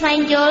តិស្វែង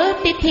យល់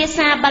ពីភា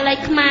សាបាលី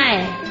ខ្មែរ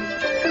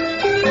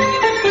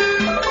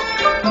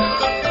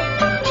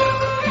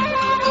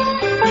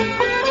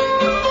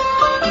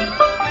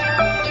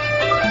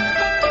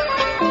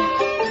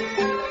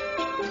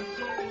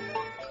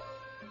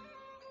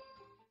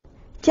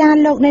ចា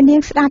លោកអ្នកនា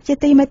ងស្ដាប់ជា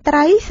ទីមេត្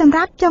រីសម្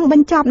រាប់ចុងប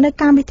ញ្ចប់នៅ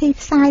កម្មវិធី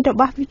ផ្សាយរ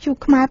បស់វិទ្យុ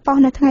ខ្មែរប៉ុស្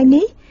តិ៍នៅថ្ងៃ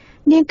នេះ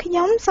នាងខ្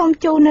ញុំសូម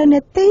ជូននៅនេ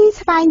តិ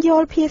ស្វែងយ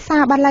ល់ភាសា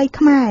បាលី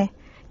ខ្មែរ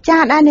ចា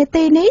ដែលនេ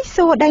តិនេះ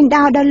សួរដេញ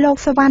ដោលដល់លោក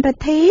សវណ្ណរិ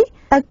ទ្ធី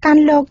ទៅកា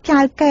ន់លោកចៅ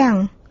កាំង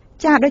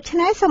ចាដូច្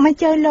នេះសូមអញ្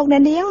ជើញលោកអ្ន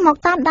កនាងមក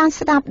តាមដាន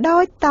ស្ដាប់ដូ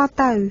ចត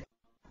ទៅ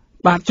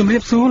បាទជំរា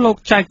បសួរលោក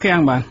ចៅកាំង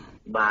បា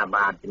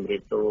ទជំរា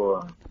បសួ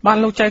របាទ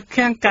លោកចៅ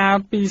ខាំងកាល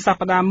ពីស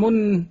ប្តាហ៍មុន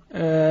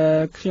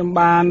ខ្ញុំ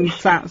បាន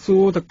សាកសួ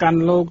រទៅកាន់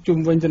លោកជុំ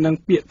វិញទៅនឹង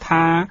ពាក្យ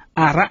ថា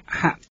អរ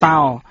ហតោ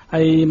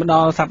ហើយមកដ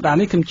ល់សប្តាហ៍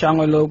នេះខ្ញុំចង់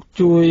ឲ្យលោក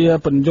ជួយ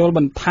បញ្យល់ប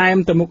ន្ថែម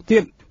ទៅមុខទៀ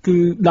តគឺ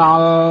ដ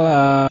ល់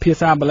ភា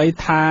សាបាលី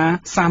ថា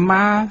សម្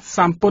មាស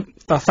ម្ពុទ្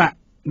ធស្សៈ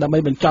ដើម្បី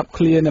បញ្ចប់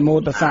ឃ្លានមោ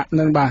ទស្សៈ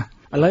នឹងបាទ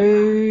ឥឡូវ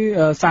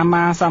សម្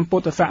មាសម្ពុ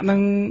ទ្ធស្សៈនឹ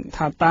ង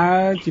ថាតើ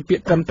ជាពា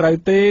ក្យត្រឹមត្រូវ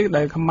ទេ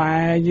ដែលខ្មែ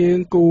រយើង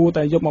គួរ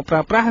តែយកមកប្រើ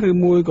ប្រាស់ឬ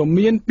មួយក៏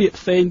មានពាក្យ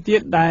ផ្សេងទៀ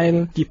តដែល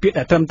ជាពាក្យ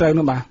ដែលត្រឹមត្រូវ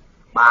នោះបាទ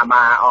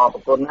អរ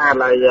គុណណាស់ឥ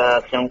ឡូវ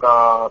ខ្ញុំក៏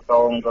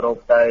សូមគោរព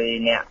ទៅ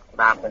អ្នកស្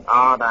ដាប់ទាំងអ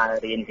ស់ដែល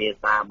រៀនភា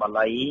សាបា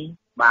លី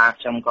បាទ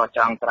ខ្ញុំក៏ច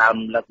ង់ក្រោម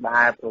រំលឹក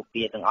ដែរព្រោះ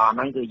ពាក្យទាំងអស់ហ្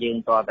នឹងគឺយើង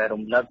តតែ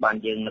រំលឹកបាន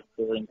យើងនឹក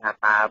ឃើញថា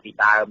តើពី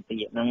ដើមពា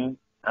ក្យហ្នឹង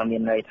មា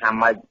នន័យថា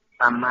ម៉េច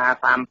សម្មា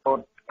សម្ពុ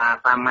ទ្ធ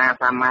សម្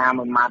មា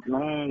មួយម៉ាត់ហ្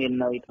នឹងមាន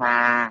ន័យថា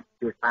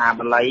ភាសា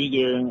បាលី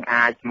យើង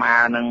អាចស្មើ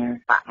នឹង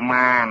ប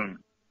មាន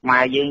ខ្មែ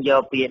រយើងយ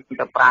កពាក្យ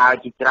ទៅប្រើ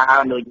ជាច្រើ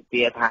នដូចជា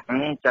ពាក្យថា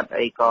ចិត្ត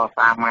អីក៏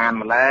សាមាន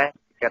ម្លេះ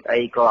ចិត្ត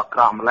អីក៏អាក្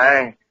រក់ម្លេះ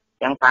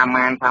អញ្ចឹងសា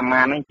មាន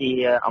ហ្នឹងជា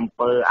អំ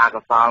ពើអ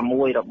កុសល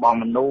មួយរបស់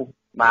មនុស្ស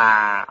បាទ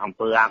អំ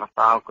ពើអកុស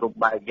លគ្រប់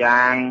បែប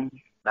យ៉ាង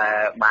ដែល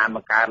បានប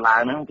ង្កើតឡើ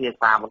ងហ្នឹងភា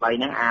សាបាលី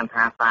ហ្នឹងអាន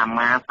ថាសម្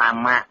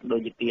មាដូច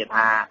ជាពាក្យ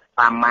ថា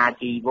សម្មា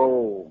ជីវោ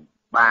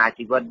បាទ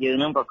ជីវិតយើង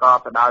នឹងប្រកប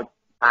ទៅដោយ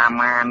សា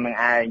មាននឹង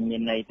ឯងមា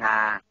នន័យថា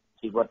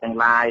ជីវិតទាំង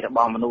ឡាយរប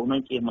ស់មនុស្សនឹ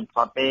ងជាមិន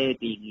ផុតទេ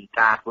ពី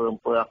ការធ្វើអំ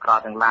ពើអាក្រ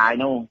ក់ទាំងឡាយ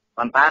នោះ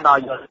ប៉ុន្តែដ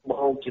ល់យក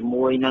បូកជា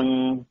មួយនឹង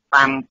ស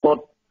ម្ពុទ្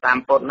ធ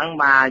ហ្នឹង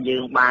បាទយើ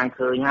ងបាន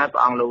ឃើញហើយព្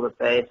រះអង្គលោកសរ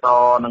សេរស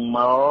នឹងម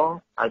ក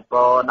ហើយ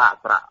ក៏ដាក់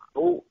ស្រៈ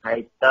ឧហើយ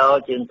តើ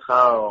ជើងខ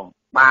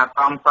បាទ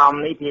សំ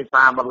នេះភា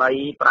សាបាលី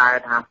ប្រែ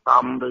ថា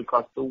សំឬក៏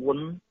សួន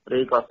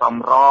ឬក៏សំ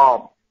រប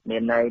មា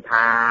នន័យ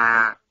ថា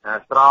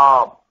ស្រ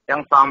បចឹ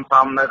ង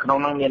សំនៅក្នុង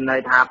ហ្នឹងមានន័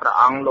យថាព្រះ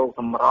អង្គលោក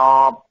សម្រ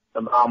ប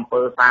អំ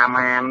ពើសា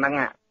មានហ្នឹង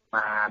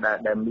បាទ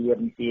ដែលមាន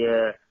ជា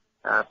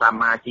សម្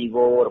មាជី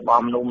វោរប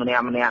ស់មនុស្សម្នា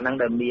ក់ហ្នឹង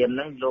ដែលមានហ្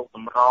នឹងលោកស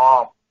ម្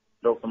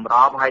រ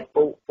បហើយ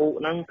ពុ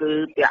ហ្នឹងគឺ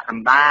ពាក់ក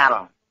ណ្ដាល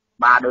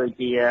បាទដូច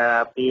ជា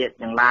ពាក្យ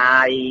ទាំងឡា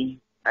យ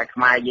តែខ្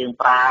មែរយើង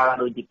ប្រើ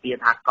ដូចជាពាក្យ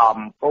ថាកំ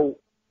ពុឥ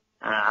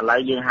ឡូវ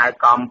យើងហៅ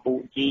កំពុ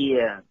ជា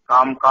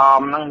កំ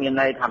ហ្នឹងមាន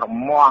ន័យថារ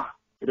មាស់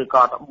ឬ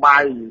ក៏ត្បៅ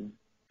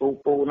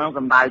ពូហ្នឹង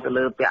សំដៅទៅ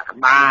លើពាក់ក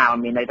ណ្ដាល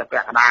មានន័យថាពា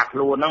ក់កណ្ដាលខ្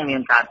លួនហ្នឹងមា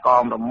នការក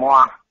មរមា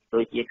ស់ដូ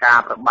ចជាការ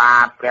ប្របា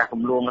ទព្រះគ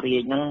ម្លួងរា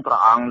ជហ្នឹងព្រះ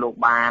អង្គលោក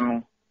បាន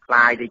ខ្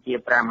លាយទៅជា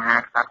ព្រះមហា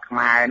ក្សត្រខ្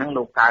មែរហ្នឹង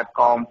លោកកើត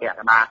កមពាក់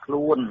កណ្ដាលខ្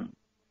លួន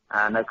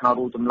នៅក្នុង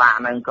រូបចម្លាក់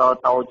ហ្នឹងក៏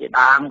តូចជា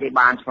ដើមគេ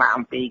បានឆ្លាក់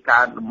អំពី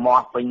កើតរមា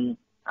ស់ពេញ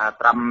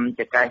ត្រឹម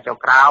ចកេះចុះ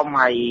ក្រោម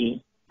ហើយ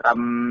ត្រឹម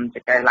ច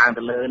កេះឡើង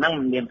ទៅលើហ្នឹង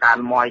មិនមានការ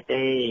លំអយ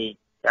ទេ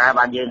តែ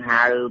បានយើង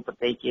ហៅប្រ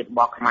ទេសជាតិរប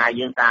ស់ខ្មែរ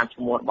យើងតាម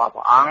ឈ្មោះរបស់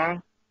ព្រះអង្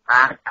គ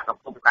ថាចក្រ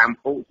ភពកម្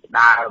ពុជាជា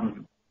ដើម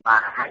បា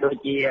ទហើយដូច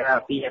ជា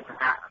ពាក្យ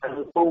ថា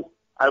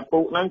ពុ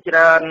កហ្នឹងច្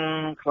រើន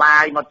คล้า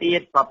ยមកទៀត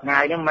សពថ្ងៃ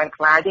ហ្នឹងមិនค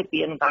ล้ายទេ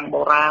ពាក្យតាំង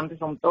បុរាណទេ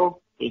សុំទោស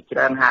គេច្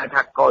រើនហៅ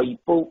ថាកុយ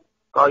ពុក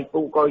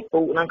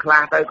ហ្នឹងខ្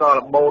លះទៅក៏រ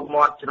បូត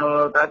មាត់ជ្រុល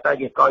ទៅ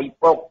ជាកុយ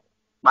ពុក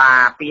បា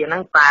ទពាក្យហ្នឹ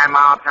ងតែម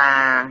កថា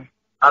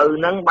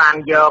ហ្នឹងបាន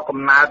យកកំ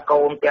ណើត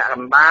កូនពាក់ក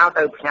ណ្ដាល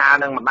ទៅផ្ញើ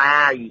នឹងម្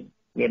ដាយ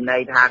មានន័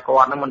យថាគា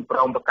ត់នឹងមិនព្រ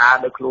មបង្កើត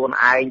ដោយខ្លួន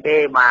ឯងទេ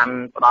បាន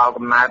ផ្ដល់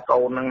កំណើតកូ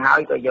ននឹងហើ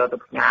យក៏យកទៅ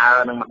ផ្ញើ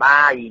នឹងម្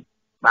ដាយ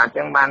បាទអញ្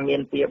ចឹងបានមា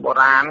នពាក្យបុ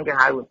រាណគេ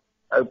ហៅ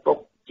ឪពុក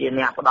ជា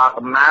អ្នកផ្ដល់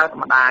កំណើត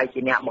ម្ដាយជា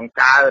អ្នកបង្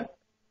កើត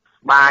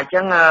បាទអញ្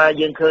ចឹង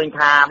យើងឃើញ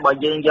ថាបើ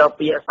យើងយក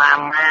ពាក្យស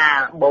ម្មា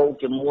បូក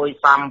ជាមួយ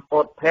សម្ពុ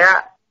ទ្ធៈ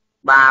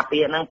បាទពា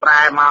ក្យហ្នឹងប្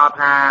រែមក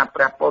ថា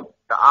ព្រះពុទ្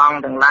ធអង្គ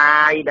ទាំងឡា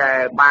យដែល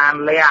បាន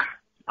លះ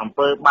អំ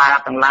ពើបាប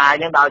ទាំងឡាយ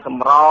ហ្នឹងដោយស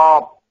ម្រប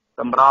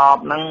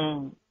ហ្នឹង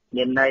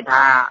មានន័យ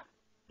ថា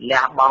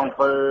លះបង់អំ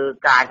ពើ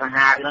កាយសា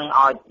ហាវហ្នឹង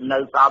ឲ្យនៅ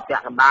សោពា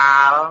ក់កណ្ដា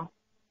ល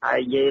ហើយ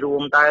និយាយរួ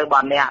មទៅបើ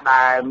អ្នក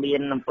ដែលមា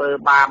នអំពើ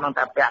បាបហ្នឹង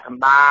តែពាក់ក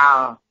ណ្ដាល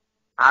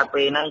ហើយ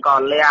ពេលហ្នឹងក៏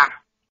លះ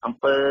អំ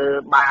ពើ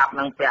បាប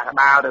នឹងពាក់កណ្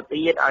ដាលទៅ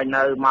ទៀតឲ្យ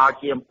នៅមក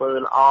ជាអំពើ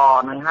ល្អ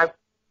ហ្នឹងហើយ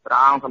ព្រះ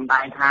អង្គសម្ដែ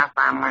ងថាស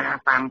ម្មា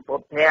សម្ពុ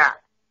ទ្ធៈ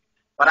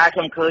ប៉ុន្តែខ្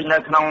ញុំឃើញនៅ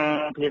ក្នុង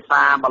ភា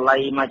សាបាលី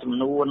មួយចំ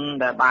នួន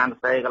ដែលបានសរ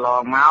សេរកន្ល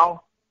ងមក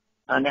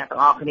អ្នកទាំ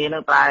ងអស់គ្នានឹ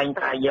ងតែង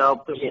តែយក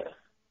ពាក្យ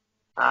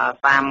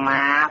សម្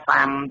មាស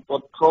ម្ពុ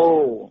ទ្ធោ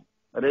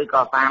ឬ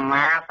ក៏សម្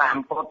មាស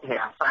ម្ពុទ្ធៈ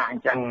អ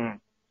ញ្ចឹង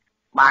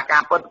បាទកា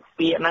រពុត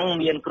ពាក្យហ្នឹង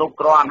មានគ្រប់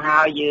គ្រាន់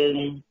ហើយ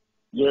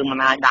យើងមិន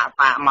អាចដាក់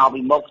តាក់មក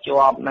ពីមុខ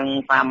ជាប់នឹង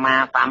សម្មា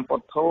សម្ពុ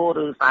ទ្ធោ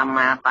ឬសម្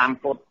មាសម្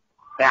ពុទ្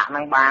ធៈហ្នឹ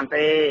ងបាន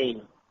ទេ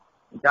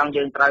អញ្ចឹង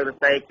យើងត្រូវសរ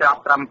សេរចប់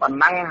ត្រឹមប៉ុណ្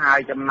ណឹងហើយ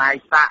ចំណែក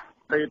ស័ក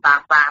ឬតា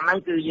ស័កហ្នឹង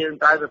គឺយើង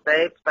ត្រូវសរសេ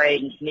រផ្សេង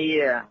គ្នា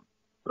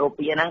ព្រោះ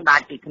ពាក្យហ្នឹងដា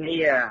ច់ពីគ្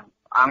នា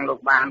អង្គលោក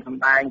បានស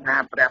ម្ដែងថា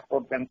ព្រះពុ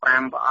ទ្ធទាំង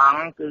5ព្រះអ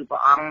ង្គគឺព្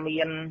រះអង្គ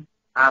មាន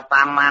ស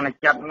ម្មាន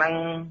ចិត្តហ្នឹង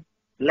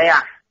លះ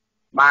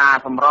បាទ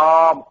សម្រ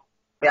ប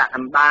ពាក់ក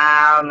ណ្ដា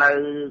លនៅ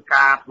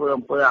ការធ្វើ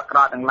អំពើអាក្រ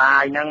ក់ទាំងឡា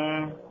យហ្នឹង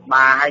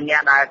បាទហើយអ្ន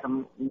កដែល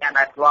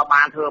ធ្លាប់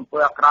បានធ្វើអំពើ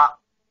អាក្រក់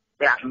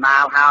ពាក់កណ្ដា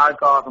លហើយ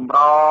ក៏សម្រ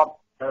ប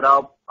ទៅរ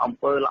កអំ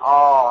ពើល្អ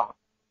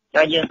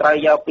ចឹងយើងត្រូវ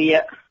យកពា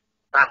ក្យ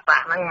តាស័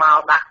កហ្នឹងម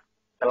កដាក់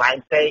កន្លែង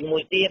ផ្សេងមួ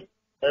យទៀត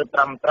ទៅត្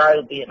រឹមត្រូវ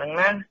ពាក្យហ្នឹង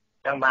ណា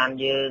ចឹងបាន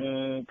យើង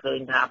ឃើញ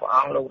ថាព្រះអ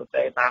ង្គលោកសរ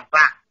សេរតា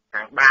ស័ក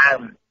ខាងដើម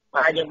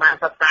តែយើងបាន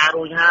សិក្សា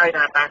រួចហើយ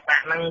ថាតាស័ក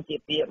ហ្នឹងជា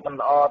ពាក្យមិន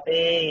ល្អ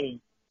ទេ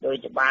ដោយ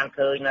ជាបាន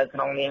ឃើញនៅក្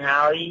នុងនេះ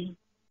ហើយ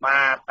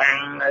បាទតាំង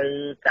នៅ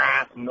ការ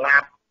សម្លា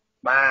ប់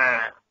បា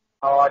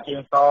ទជាង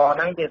សហ្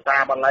នឹងភាសា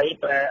បាលី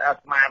ប្រែ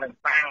ស្មើនឹង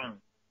តាំង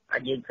ហើ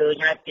យយើងឃើញ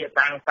ហើយពាក្យ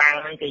តាំង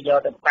ហ្នឹងគេយក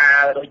ទៅប្រើ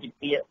ដូចជា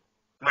ពាក្យ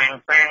ម៉ាំង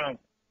តាំង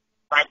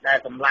សាច់ដែល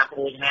សម្លាប់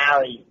រួចហើ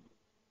យ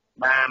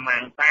បាទ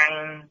ម៉ាំងតាំង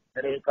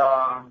ឬក៏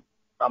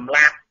សម្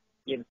លាប់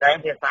ជាផ្សេង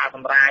ភាសាស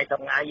ម្រាយ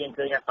ថ្ងៃយើង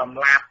ឃើញថាសម្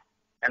លាប់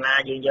កាលណា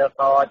យើងយ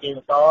កជើង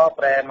ស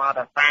ប្រែមក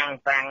ថាតាំង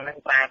ហ្នឹង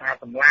ប្រែថា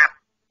សម្លាប់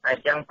ហើយ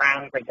ចឹងតាំង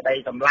សេចក្តី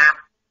សម្លាប់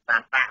តា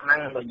ស័កហ្នឹ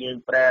ងបើយើង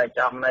ប្រែ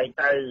ចំន័យ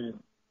ទៅ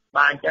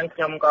បាទអញ្ចឹងខ្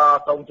ញុំក៏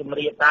សូមជម្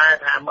រាបដែរ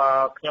ថាបើ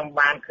ខ្ញុំ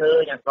បានឃើ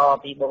ញអក្សរ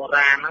ពីបុ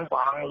រាណហ្នឹងព្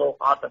រះអង្គលោក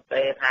អត់សរ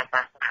សេរថា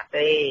តាស័ក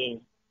ទេ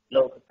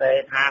លោកសរសេរ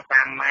ថាស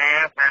ម្មា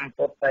សម្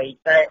ពុទ្ធិ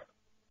តិ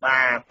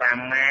បាទស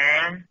ម្មា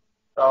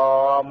ត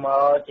ម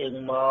កជើង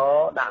ម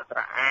កដាក់ស្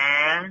រអា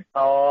ត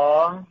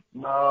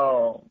ម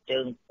កជើ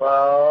ងព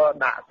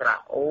ដាក់ស្រ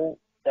អ៊ូ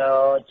ត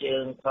ជើ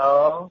ងខ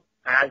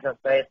ហើយសរ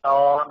សេរត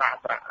ដាក់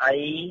ស្រអី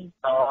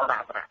តដា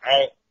ក់ស្រអេ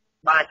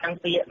បាទចឹង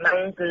ពាក្យហ្នឹង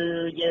គឺ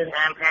យើង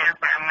អានថា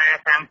សម្មា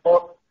សម្ពុ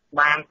ទ្ធ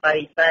បានតី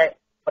តិ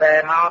ប្រែ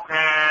មក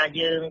ថា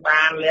យើង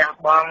បានលះ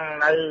បង់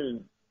នៅ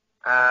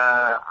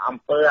អំ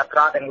ពើអាក្រ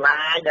ក់ទាំង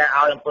ឡាយដែល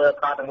ឲ្យអំពើអា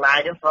ក្រក់ទាំងឡាយ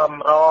ហ្នឹងស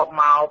ម្រប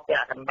មកពា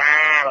ក់កណ្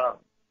ដាល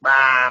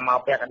បាទមក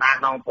ពាក់កណ្ដាល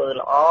ក្នុងអំពើ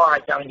ល្អហើ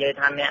យចង់និយាយ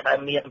ថាអ្នកដែល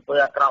មានអំពើ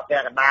អាក្រក់ពា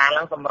ក់កណ្ដាលហ្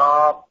នឹងសម្រ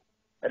ប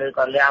ឬ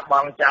ក៏លះប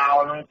ង់ចោល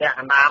ហ្នឹងពាក់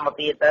កណ្ដាលមក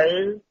ទៀតទៅ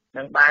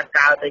នឹងបាន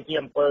កើតទៅជា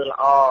អំពើល្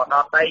អដ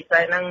ល់តីតិ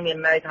ហ្នឹងមាន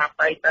ន័យថា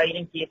តីតិហ្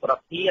នឹងជាប្រ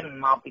ធាន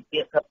មកពី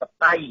ពាក្យធិប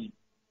តី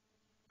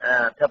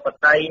ធិប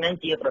តីហ្នឹង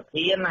ជាប្រ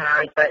ធានហើ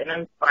យតិហ្នឹ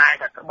ងប្រែ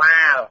ថាក្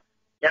បាល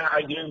អញ្ចឹង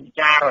ឲ្យយើងពិ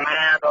ចារណា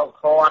រក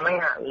ខហ្នឹង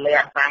លះ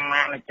សម្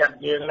មានចិត្ត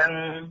យើងហ្នឹង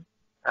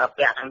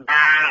ពាក់កណ្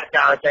ដាល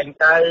ចោលចេញ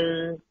ទៅ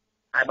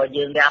ហើយបើ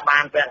យើងលះបា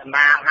នពាក់កណ្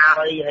ដាលហើ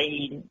យ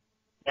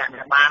អ្នក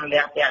ដែលបាន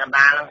លះពាក់កណ្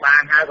ដាលហ្នឹងបា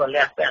នហើយក៏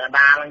លះពាក់កណ្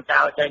ដាលហ្នឹងចោ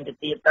លចេញទៅ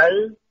ទៀតទៅ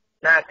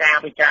ណាការ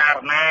ពិចារ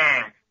ណា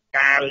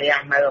ការលះ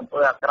នៅអំពើ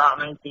អាក្រក់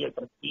ហ្នឹងជា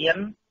ប្រធាន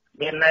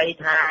មានន័យ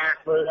ថា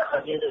ធ្វើឲ្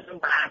យយើង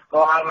បានស្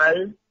គាល់នៅ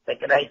សេច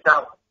ក្តីសុ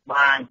ខ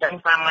បាទអញ្ចឹង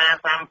សម្មា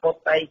សម្ពុទ្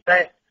ធិតិ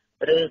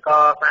ឬក៏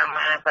សម្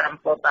មាសម្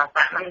ពុទ្ធស័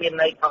កហ្នឹងមាន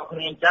ន័យខុសគ្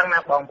នាអញ្ចឹងណា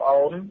បងប្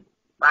អូន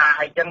បាទ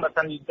ហើយអញ្ចឹងបើ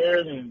សិនជា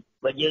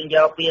បើយើងយ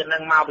កពាក្យហ្នឹ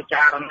ងមកពិ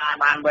ចារណា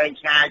បានវែង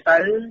ឆ្ងាយទៅ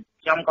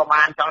ខ្ញុំក៏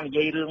បានចង់និ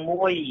យាយរឿង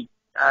មួយ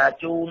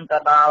ជូនទៅ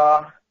ដល់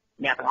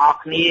អ្នកទាំងអស់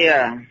គ្នា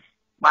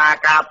បាទ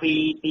កាលពី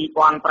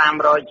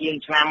2500ជាង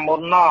ឆ្នាំមុ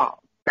ននោះ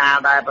កាល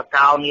ដែលប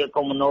កោនាគ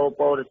មនោ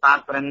ពោធិសត្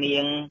វព្រះនា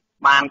ង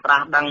បានត្រា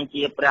ស់ដឹង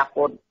ជាព្រះ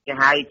ពុទ្ធគេ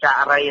ហៅច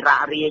រិយរៈ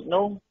រាជ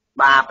នោះ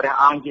បាទព្រះ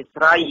អង្គជា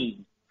ស្រី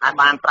ហើយ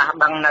បានត្រាស់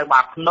ដឹងនៅ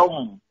បាត់ភ្នំ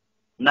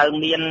នៅ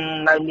មា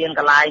នក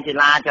ន្លែងសិ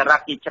លាចារឹ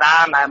កជាច្រើ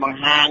នដែលបង្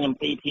ហាញអំ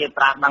ពីភាព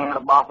ត្រាស់ដឹងរ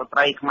បស់ស្ត្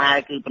រីខ្មែរ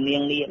គឺព្រះនា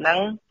ងនាគហ្នឹង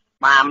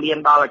បាទមាន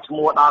ដល់ឈ្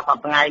មោះដល់ស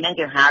ប្តាហ៍ថ្ងៃហ្នឹង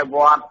គេហៅវ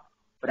ត្ត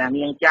ព្រះ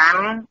នាងច័ន្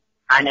ទ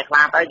ហើយអ្នកខ្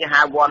លះទៅគេ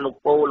ហៅវត្តលោក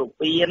ពូលោក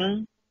ពៀន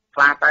ខ្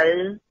លះទៅ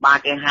បាទ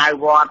គេហៅ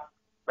វត្ត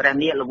ព្រះ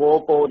នាគលវោ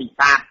ពោធិ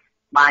សត្វ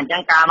បាទអញ្ចឹ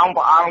ងកាលនោះ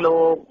ព្រះអង្គ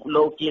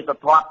លោកជាស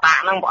ទ្ធតៈ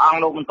ហ្នឹងព្រះអង្គ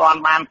លោកមិនទាន់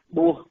បាន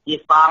បួសជា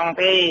សង្ឃ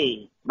ទេ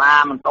បា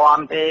ទមិនទា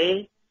ន់ទេ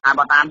ហើយ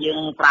បើតាមយើង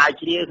ស្រាវ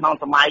ជ្រាវក្នុង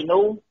សម័យ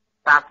នោះ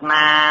សាស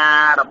នា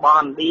របស់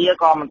ឥណ្ឌា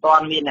ក៏មិនទា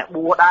ន់មានអ្នក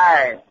បួសដែរ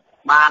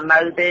បាននៅ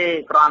ទេ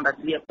គ្រាន់តែ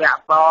ស្លៀកពា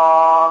ក់ស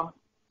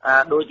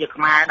ដូចជា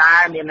ខ្មែរដែ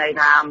រមានន័យ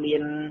ថា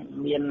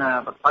មាន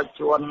ប្រតិ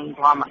ជន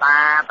ធម្មតា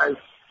ទៅ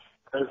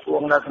សួ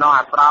ងនៅក្នុង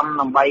អាស្រម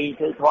ដើម្បី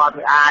ធ្វើធម៌ធ្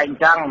វើអាយអ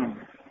ញ្ចឹង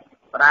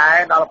តែ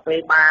ដល់ពេល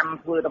បាន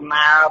ធ្វើដំ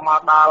ណើរម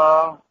កដល់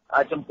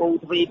ចម្ពូ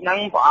ទ្វីបហ្នឹង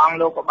ព្រះអង្គ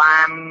លោកក៏បា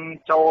ន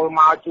ចូល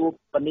មកជួប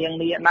ព្រះនាង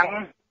នាគហ្នឹង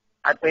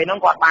ហើយពេលហ្នឹង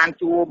គាត់បាន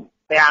ជួប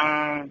ទាំង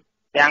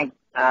នាគ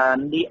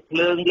ភ្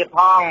លើងទៀតផ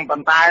ងប៉ុ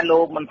ន្តែលោ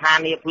កមិនថា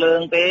នាគភ្លើង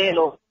ទេ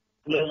លោក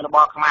ភ្លើងរប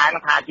ស់ខ្មែរនឹ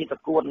ងថាជាត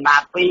កួនដា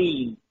តពីរ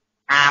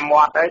អា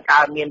មាត់ទៅ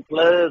កើតមានភ្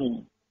លើង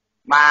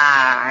បា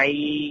ទហើយ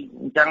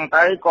អញ្ចឹង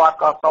ទៅគាត់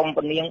ក៏សុំព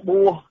នាង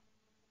បួស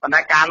ប៉ុន្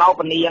តែកាលនោះ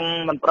ពនាង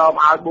មិនព្រម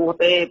ឲ្យបួស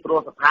ទេព្រោះ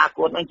ស្ថាគ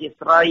តនឹងជា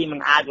ស្រីមិន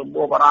អាច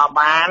បួសបរោះ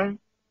បាន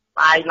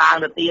តែឡើង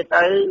ទៅទៀត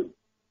ទៅ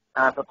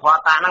សធរ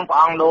តាហ្នឹងព្រះ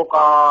អង្គលោក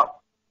ក៏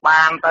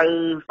បានទៅ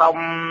សុំ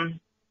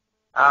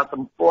ស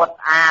ម្ពុត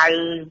អាវ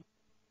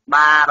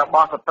បាទរប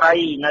ស់ស្ត្រី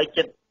នៅ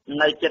ចិត្ត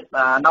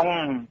នោះ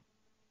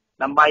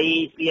ដើម្បី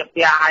ស្លៀក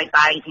ពាក់ឲ្យ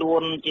តែងខ្លួ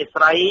នជា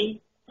ស្រី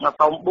មក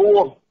សុំបួ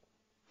ស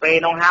ពេល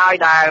នោះហើយ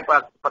ដែល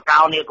បកោ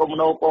នីគុំ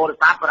ណូពោធិ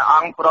សត្វព្រះអ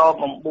ង្គព្រម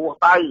បំបួស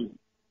ទៅ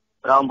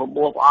ព្រមបំ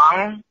បួសព្រះអង្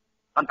គ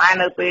ប៉ុន្តែ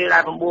នៅពេលដែ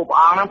លបំបួសព្រះ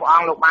អង្គហ្នឹងព្រះអ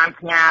ង្គលោកបាន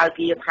ផ្ញើ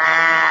គាថា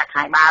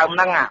ខាងដើមហ្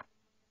នឹង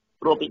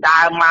ព្រោះពី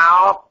ដើមម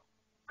ក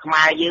ខ្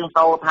មែរយើង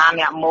សូត្រថា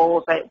អ្នកមោ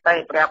សិតិ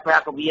ព្រះភ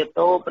គវិ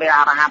តោព្រះ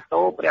អរហត្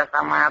តោព្រះស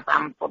ម្មាស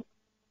ម្ពុទ្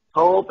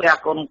ធោព្រះ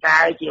គុណកា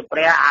យជាព្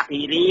រះអ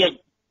ធិរាជ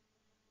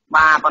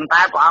បាទប៉ុន្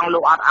តែព្រះអង្គលោ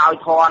កអត់ឲ្យ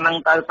ធរនឹង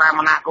ទៅសាម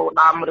ណៈគោ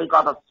តមឬក៏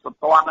ទៅស្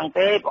ទាត់នឹង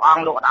ទេព្រះអ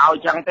ង្គលោកអត់ឲ្យ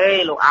ចឹងទេ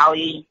លោកឲ្យ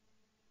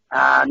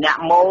អ្នក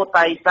មោ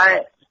តៃសិ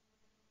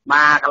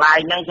បាទកន្លែង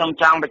ហ្នឹងខ្ញុំ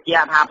ចង់បញ្ជា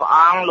ក់ថាព្រះអ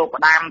ង្គលោក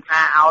ផ្ដាំ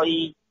ថាឲ្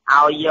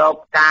យយក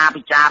ការ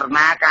ពិចារ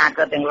ណាការ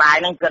គិតទាំងឡាយ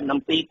ហ្នឹងគិត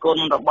អំពីគុណ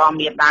របស់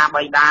មេដា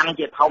បៃតានឹង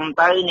ជាធំ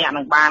ទៅអ្នក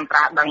នឹងបានត្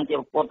រាស់ដឹងជា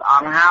ពុទ្ធអ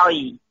ង្គហើយ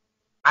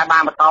បា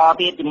នបន្ត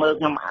ទៀតជាមើល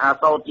ខ្ញុំ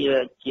សូត្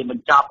រជាប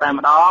ញ្ចប់តែ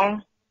ម្ដង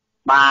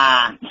បា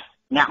ទ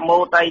អ្នកមោ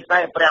តៃសិ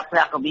ព្រះភ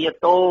គវិ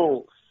តោ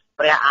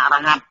ព្រះអរ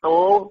ហត្តោ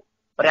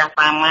ព្រះ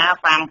សម្មា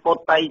សម្ពុ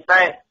ទ្ធិ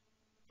សិ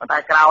ប៉ុន្តែ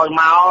ក្រោយ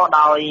មក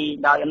ដោយ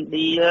ឥណ្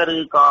ឌាឬ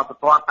ក៏ស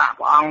ត្វតៈ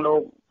ព្រះអង្គលោ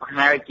កប្រ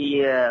ហែល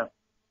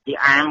ជា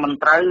អានមិន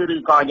ត្រូវឬ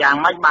ក៏យ៉ាង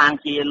ម៉េចបាន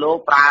ជាលោក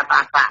ប្រើតា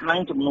សៈនឹង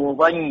ជំនួស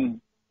វិញ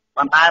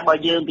ប៉ុន្តែបើ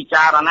យើងពិ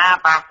ចារណា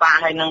តាសៈ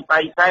ហើយនឹងតៃ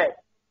សិ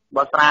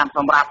បើស្រាប់ស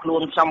ម្រាប់ខ្លួ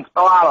នខ្ញុំផ្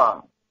ទាល់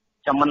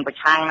ចាំមិនប្រ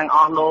ឆាំងនឹងអ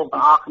ស់លោក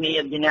ទាំងអស់គ្នា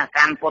ជាអ្នក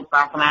កាន់ពុទ្ធ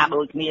សាសនាដូ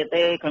ចគ្នា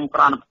ទេខ្ញុំគ្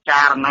រាន់តែពិ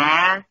ចារណា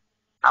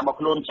ថាបើ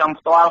ខ្លួនខ្ញុំ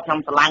ផ្ទាល់ខ្ញុំ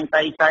ស្រឡាញ់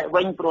តៃសិ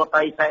វិញព្រោះ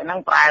តៃសិហ្នឹង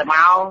ប្រែម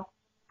ក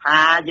ថា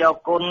យក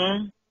គុណ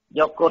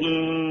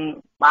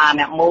បាទ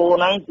អ្នកមូ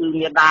ហ្នឹងគឺ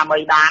មេដាបៃ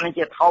តាហ្នឹង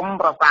ជាធំ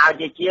ប្រសើរ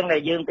ជាងដែ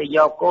លយើងទៅយ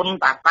កគុណ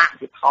តាសៈ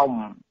ជាធំ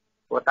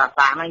ព្រោះតា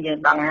សៈហ្នឹងយើង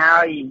ដឹងហើ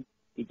យ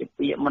ជាពាក្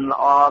យមិនល្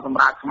អសម្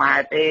រាប់ខ្មែរ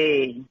ទេ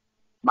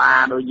បា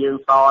ទដូចយើង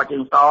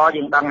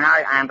យើងដឹងហើ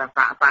យអានតា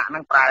សៈហ្នឹ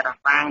ងប្រែតា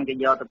សាំងគេ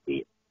យកទៅពា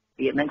ក្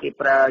យហ្នឹងគេ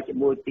ប្រើជា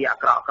មួយពាក្យអា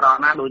ក្រក់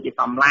ៗណាដូចជា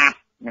សម្លាប់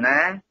ណា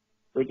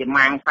ដូចជា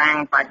ម៉ាំងសាំង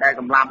បាច់តែ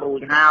សម្លាប់រួ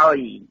ចហើយ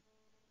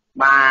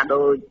បាទ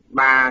ដូច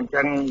បាទអញ្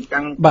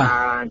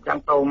ចឹង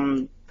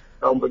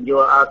សូមបញ្យ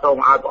ល់សូម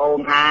ឲ្យបងអូន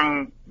ខាង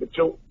វិទ្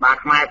យុបាទ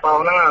ខ្មែរបង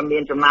ហ្នឹងមា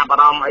នចំណាប់អា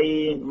រម្មណ៍អី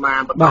ម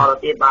កបន្តទៅ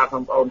ទៀតបាទប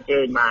ងប្អូនជើ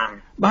ញបា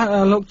ទ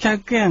លោកចៅ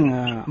កៀង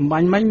អំប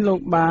ញ្ញមិញលោ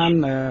កបាន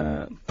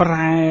ប្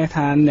រែ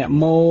ថាអ្នក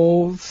មោ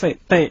សិ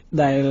តិ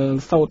ដែល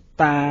សូត្រ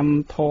តាម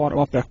ធម៌រ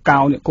បស់ព្រះកោ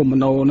និគម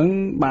នោហ្នឹង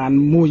បាន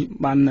មួយ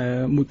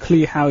ឃ្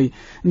លាហើយ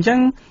អញ្ចឹង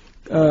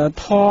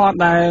ធម៌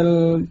ដែល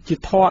ជា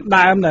ធម៌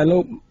ដើមដែលលោ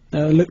ក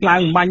លើកឡើ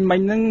ងបាញ់មិញ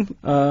ហ្នឹង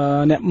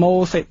អ្នកមោ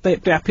សិតិ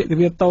ព្រះភគ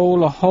វិតោ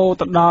រហូ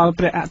តដល់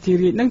ព្រះអធិ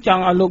រាជហ្នឹងច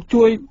ង់ឲ្យលោក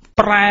ជួយ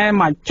ប្រែ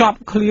មកចប់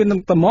ឃ្លានឹង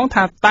ត្មង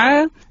ថាតើ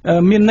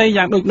មានន័យ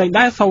យ៉ាងដូចនេះ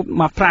ដែរសូត្រ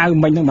មកប្រើ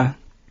មិញហ្នឹងបាទ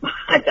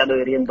អាចដូ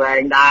ចរៀងវែ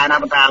ងដែរណា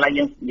ប៉ុន្តែឥឡូវ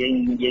យើង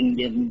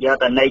យក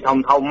តែន័យធំ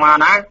មក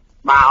ណា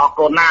បាទអរ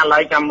គុណណាឥឡូ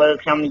វចាំមើល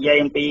ខ្ញុំនិយាយ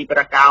អំពីព្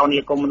រះកោនិ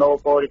គមនោ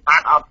ពោធិស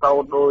ត្វអត់សូ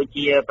ត្រដូច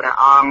ជាព្រះ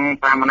អង្គ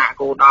សាមណៈ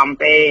គោតម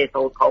ទេ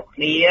សូត្រខុស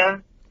គ្នា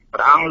ព្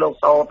រះអង្គលោក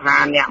សូត្រថា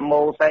អ្នក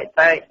មោសិ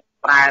តិ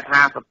ប្រែ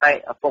ថាសតិ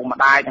ឪពុកម្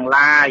ដាយទាំង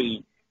ឡាយ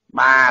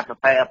បាទស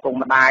តិឪពុក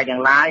ម្ដាយទាំ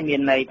ងឡាយមា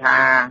នន័យថា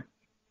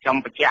ខ្ញុំ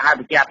បញ្ជាក់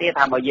ទៀត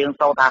ថាបើយើង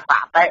សូត្រថា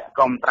សតិ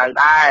ក៏មិនត្រូវ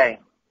ដែរ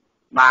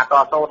បាទក៏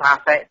សូត្រថា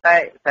សិ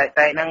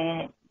តិហ្នឹង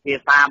ភា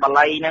សាបា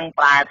លីហ្នឹង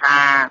ប្រែថា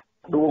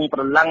ដួងព្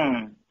រលឹង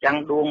អញ្ចឹង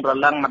ដួងព្រ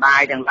លឹងម្ដា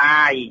យទាំង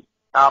ឡាយ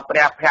ដល់ព្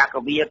រះភគ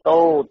វិតោ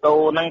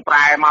ហ្នឹងប្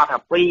រែមកថា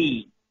ពី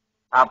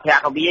រភ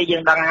គវិយើ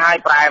ងដឹងហើយ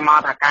ប្រែមក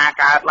ថាការ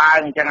កើតឡើង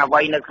អញ្ចឹងអ្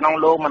វីនៅក្នុង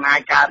លោកមិនអា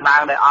ចកើតឡើ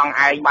ងដោយអង្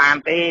គឯងបាន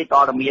ទេត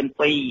តែមាន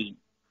ពីរ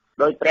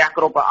ដោយព្រះ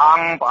គ្រប់ព្រះអ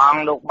ង្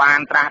គលោកបាន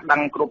ត្រាស់ដឹ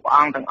ងគ្រប់ព្រះអ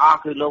ង្គទាំងអស់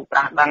គឺលោកត្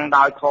រាស់ដឹង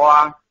ដោយធម៌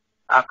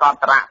ក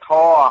តរៈធ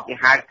ម៌គេ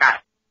ហៅកាត់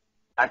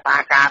ដោយសារ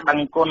ការដឹង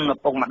គុណឪ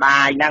ពុកម្ដា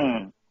យហ្នឹង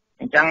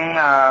អញ្ចឹង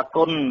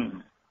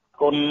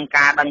គុណ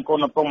ការដឹងគុណ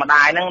ឪពុកម្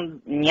ដាយហ្នឹង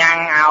ញ៉ាំង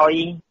ឲ្យ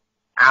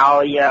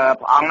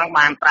ព្រះអង្គហ្នឹង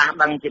បានត្រាស់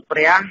ដឹងជាព្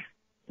រះ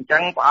អញ្ចឹ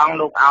ងព្រះអង្គ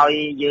លោកឲ្យ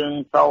យើង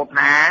សូត្រ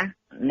ថា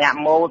អ្នក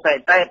មោសិ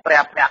តិព្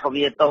រះភគ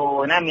វិតោ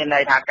ណាមានន័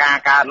យថាការ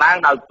កើតឡើង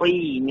ដោយពី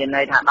រមាន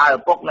ន័យថាដោយឪ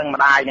ពុកនិង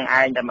ម្ដាយនឹង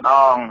ឯងតែម្ដ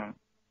ង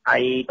ហើ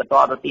យបន្ត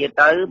ទៅទៀត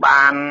ទៅ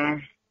បាន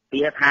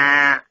ពាក្យថា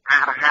អ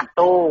រហត្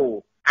តោ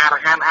អរ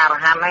ហន្ត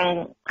ហ្នឹង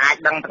អាច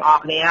ដឹងទាំងអ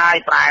ស់គ្នាហើយ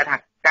ប្រែថា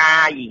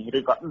កាយឬ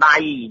ក៏ដៃ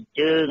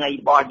ជើងអី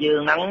របស់យើ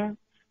ងហ្នឹង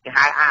គេ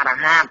ហៅអរ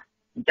ហន្ត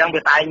អញ្ចឹង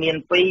វាតែមាន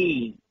ពី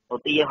រឧ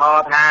ទាហរ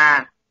ណ៍ថា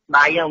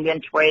ដៃមាន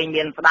ឆ្វេង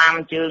មានស្ដាំ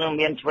ជើង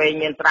មានឆ្វេង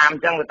មានស្ដាំអ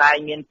ញ្ចឹងវាតែ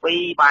មានពី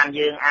របាន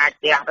យើងអាច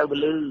ទះទៅ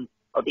លឺ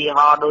ឧទាហ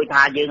រណ៍ដូច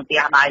ថាយើង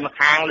ទះដៃម្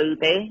ខាងលឺ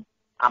ទេ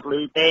អត់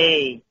លឺទេ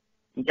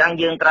អញ្ចឹង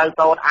យើងត្រូវ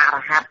សូត្រអរ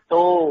ហត្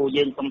តោ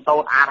យើងសំសូ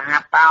ត្រអរហ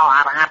ត្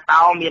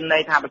តោមានន័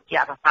យថាបច្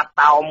ចៈសត្វ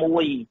តោមួ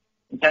យ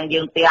អញ្ចឹងយើ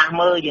ងទះ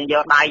មើលយើងយ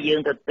កដៃយើង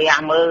ទៅទះ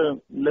មើល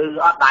លឺ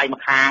អត់ដៃ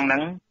ម្ខាងហ្នឹ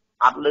ង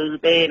អត់លឺ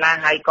ទេណា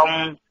ហើយ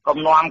កុំ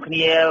នាំគ្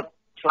នា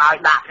ឆ្លើយ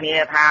ដាក់គ្នា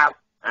ថា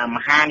ម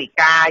ហានិ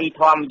កាយ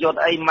ធម្មយុត្ត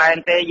អីមែន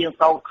ទេយើង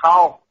សូត្រខុ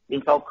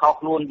ស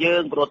ខ្លួនយើ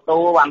ងព្រោះតោ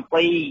បាន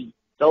ពីរ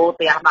តោ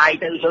ទះដៃ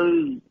ទៅលឺ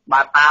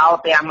បើតោ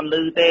ទះមិន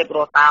លឺទេព្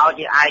រោះតោ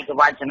ជាឯក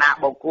វចនៈ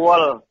បុគ្គ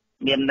ល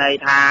មានន័យ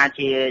ថា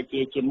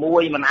ជាមួ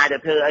យមិនអាចទៅ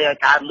ធ្វើអីឲ្យ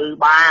កើតលឺ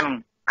បាន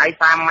ហើយ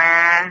សម្មា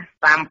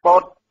សម្ពុ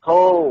ទ្ធ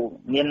ធោ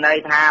មានន័យ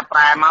ថាប្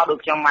រែមកដូច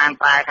ខ្ញុំបាន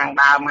ប្រែខាង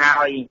ដើមហើ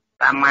យ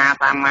សម្មា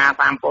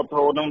សម្ពុទ្ធ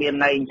ធោនឹងមាន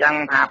ន័យអញ្ចឹង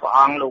ថាព្រះ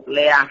អង្គលោក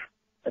លះ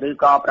ឬ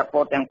ក៏ព្រះពុ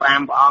ទ្ធទាំង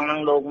5ព្រះអង្គនឹង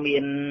លោកមា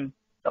ន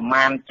ស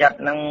មានចិត្ត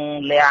នឹង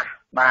លះ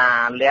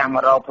លះម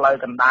ករកផ្លូវ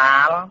កណ្ដា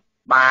ល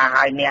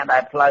ហើយអ្នកដែ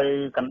លផ្លូវ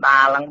កណ្ដា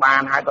លហ្នឹងបា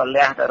នហើយក៏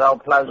លះទៅរក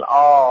ផ្លូវល្អ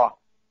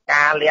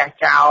ការលះ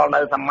ចោល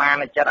នៅសមាន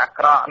ចិត្តអា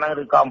ក្រក់ហ្នឹង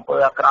ឬក៏អំពើ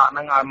អាក្រក់ហ្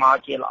នឹងឲ្យមក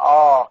ជាល្អ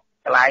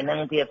កន្លែងហ្នឹង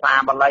ភាសា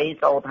បាលី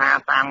សូថា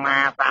សម្មា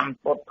សម្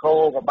ពុទ្ធោ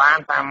ក៏បាន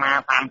សម្មា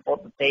សម្ពុ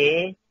ទ្ធទេ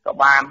ក៏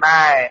បាន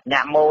ដែរអ្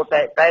នកមោ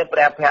តិទេព្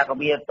រះភគ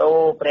វាទោ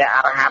ព្រះអ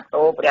រហត្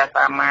តោព្រះស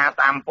ម្មា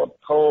សម្ពុទ្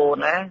ធោ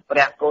ណាព្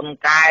រះគុណ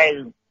កា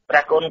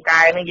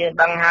យនឹងយើង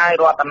ដឹងហើយ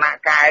រតន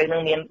កែវនឹ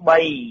ងមាន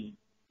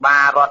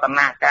3រតន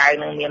កែវ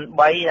នឹងមាន3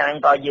ហ្នឹង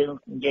ក៏យើង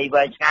និយាយ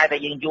វែងឆ្ងាយតែ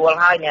យើងយល់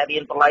ហើយអ្នករៀ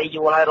នបាលីយ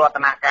ល់ហើយរត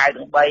នកែវ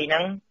ទាំង3ហ្នឹ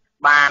ង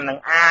បាននឹង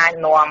អាច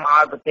នាំឲ្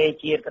យប្រទេស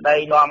ជាតិក្តី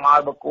នាំឲ្យ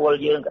បុគ្គល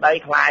យើងក្តី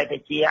ខ្លាយទៅ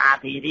ជាអ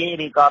ធិរាជ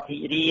ឬក៏ធិ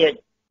រាជ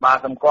បើ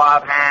សម្គាល់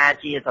ថា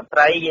ជាស្ត្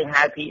រីយើង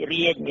ហៅធិ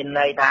រាជមាន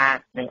ន័យថា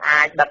នឹង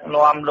អាចដឹក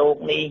នាំលោក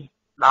នេះ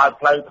ដោយ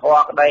ផ្លូវធ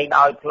ម៌ក្តី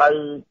ដោយផ្លូវ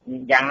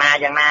យ៉ាងណា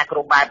គ្រ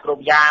ប់បែបគ្រ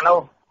ប់យ៉ាងនោះ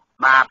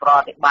បាទប្រ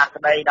តិបត្តិ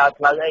ក្តីដោយ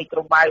ផ្លូវអីគ្រ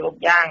ប់បែបគ្រប់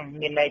យ៉ាង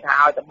មានន័យថា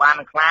ឲ្យទៅបាន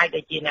ខ្លាយទៅ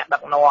ជាអ្នកដឹ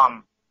កនាំ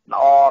ល្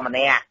អម្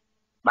នាក់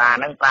បាទ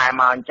ហ្នឹងប្រែ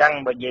មកអញ្ចឹង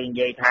បើយើងនិ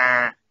យាយថា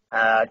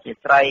ជា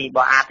ស្រី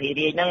បើអធិ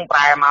រាជហ្នឹងប្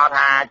រែមក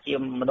ថាជា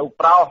មនុស្ស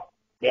ប្រុស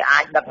ដែលអា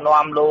ចដឹក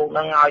នាំលោកហ្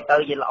នឹងឲ្យទៅ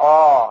ជាល្អ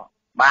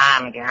បាន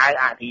គេហៅ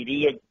អធិ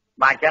រាជ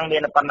បាទអញ្ចឹងមា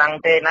នប៉ុណ្ណឹង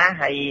ទេណា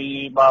ហើយ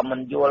បើមិ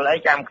នយល់អី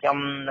ចាំខ្ញុំ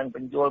នឹងប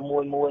ញ្យល់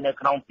មួយនៅ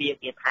ក្នុងពាក្យ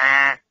គេថា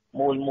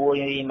មួយ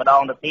ម្ដ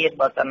ងទៅទៀត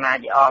បើសិនណា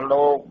ជាអស់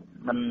លោក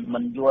មិ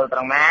នយល់ត្រ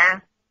ង់ណា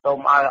សូម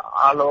ឲ្យ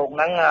អស់លោកហ្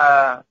នឹង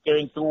ជើ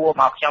ញសួរ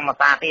មកខ្ញុំមក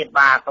សាទៀត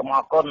បាទសូមអ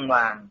រគុណ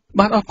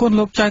បាទអរគុណ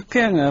លោកចៅ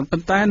កៀងប៉ុ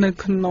ន្តែនៅ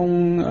ក្នុង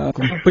គ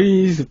ម្ពីរ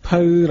សិ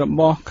ភៅរ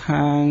បស់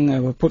ខាង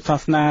ពុទ្ធសា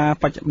សនា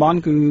បច្ចុប្បន្ន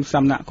គឺ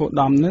សំណាក់គោ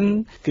ដំហ្នឹង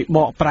គេប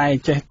កប្រែ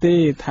ចេះទេ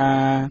ថា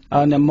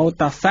នមោ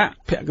តស្សៈ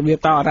ភគវា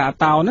តោអរហ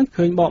តោហ្នឹង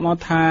ឃើញបកមក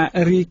ថា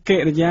រីកិ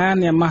រិយា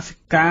នមស្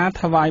ការ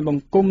ថ្វាយប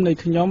ង្គំនៃ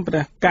ខ្ញុំព្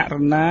រះក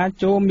រុណា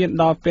ចូលមាន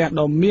ដល់ព្រះ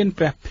ដ៏មាន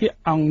ព្រះភិក្ខ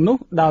អង្គនោះ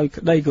ដោយ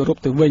ក្តីគោរព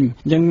ទៅវិញ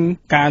អញ្ចឹង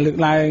ការលើក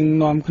ឡើង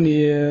នាំគ្នា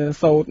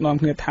សូត្រនាំ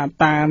គ្នាថា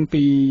តាម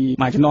ពី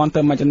មួយជំនាន់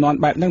ទៅមួយជំនាន់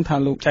បែបហ្នឹងថា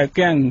លោកចៅ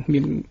កៀងមា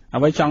ន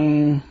អ្វីចង់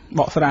ប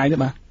កស្រាយទេ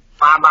បាទ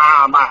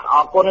អ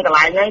រគុណកន្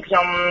លែងហ្នឹងខ្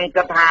ញុំ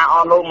គិតថាអ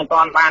ស់លោកមិន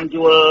ទាន់បានយ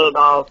ល់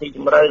ដល់ទីជ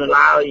ម្រៅនៅ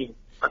ឡើយ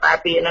ប៉ុន្តែ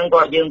ពាក្យហ្នឹង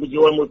ក៏យើងបញ្យ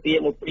ល់មួយពាក្យ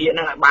ហ្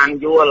នឹងឲ្យបាន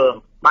យល់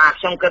បាទ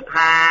ខ្ញុំគិត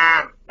ថា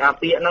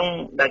ពាក្យហ្នឹង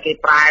ដែលគេ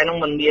ប្រែហ្នឹង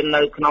មិនមាន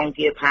នៅក្នុង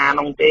គាថាហ្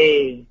នឹងទេ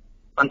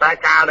ប៉ុន្តែ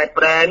កាលដែល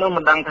ប្រែនោះ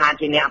មិនដឹងថា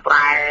ជាអ្នកប្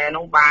រែ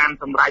នោះបាន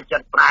សម្រេចចិ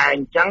ត្តប្រែអ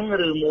ញ្ចឹង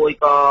ឬមួយ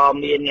ក៏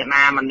មានអ្នក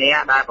ណាម្នា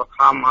ក់ដែលបង្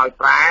ខំឲ្យ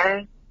ប្រែ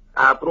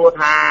ព្រោះ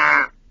ថា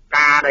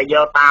ការដែលយ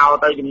កតោ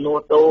ទៅជំនួស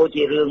តោ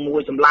ជារឿងមួ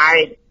យចម្លែ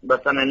កបើ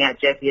សិនជាអ្នក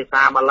ចេះភា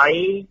សាបាលី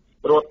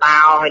ព្រោះតោ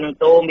ហើយនឹង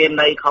តោមាន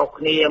ន័យខុស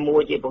គ្នាមួ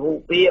យជាពហុ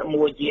ពាក្យ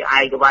មួយជា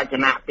ឯកវច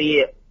នៈពា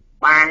ក្យ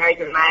បានហើយ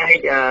ចំណែក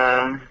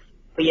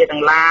ពាក្យទាំ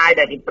ងឡាយ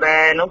ដែលគេប្រែ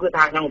នោះគឺ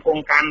ថាក្នុងកំពុង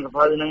កាន់ស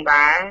ភៅនឹង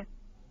ដែរ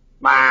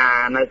បា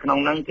ទនៅក្នុង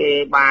ហ្នឹងគេ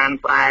បាន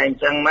ប្រែអញ្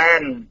ចឹងមែ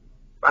ន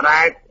ប៉ុន្តែ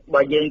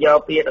បើយើងយក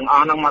ពាក្យទាំងអ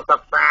ស់ហ្នឹងមកសិ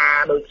ក្សា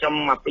ដូចខ្ញុំ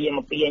មកពាក្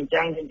យអញ្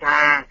ចឹងគឺថា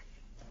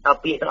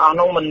ពាក្យទាំងអស់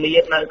នោះមិនមា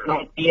ននៅក្នុង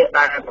ពាក្យ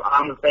ដែលព្រះអ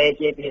ង្គសរសេរ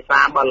ជាភាសា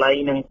បាលី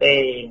នឹងទេ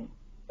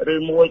ឬ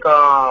មួយក៏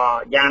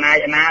យ៉ាង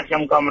ណាខ្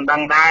ញុំក៏មិនដឹ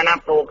ងដែរណា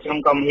ព្រោះខ្ញុំ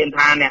ក៏មិនហ៊ាន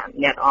ថាអ្នក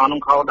ទាំងអស់នោះ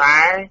ខុស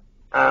ដែរ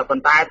ប៉ុ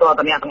ន្តែតើ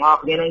តអ្នកទាំងអស់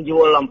គ្នានឹងយ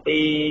ល់អំពី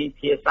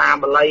ភាសា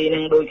បាលីនឹ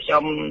ងដូចខ្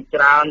ញុំ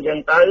ច្រើនអញ្ចឹង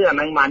ទៅអាហ្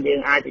នឹងបានយើ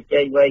ងអាចជជែ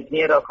កវែកគ្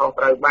នារកខុស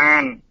ត្រូវបា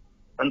ន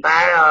ប៉ុន្តែ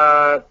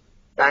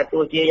តែ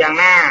ទោះជាយ៉ាង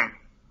ណា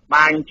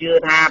បានជឿ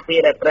ថាពា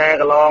ក្យដែលប្រែ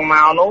កន្លងម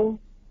កនោះ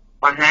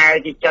ប្រហែល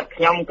ជាចិត្ត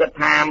ខ្ញុំគិត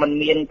ថាมัน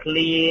មានឃ្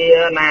លា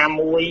ណា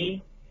មួយ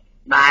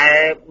ដែល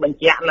បញ្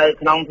ជាក់នៅ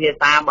ក្នុងភា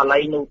សាបាលី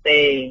នោះ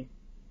ទេ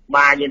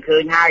បាទយើងឃើ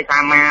ញហើយស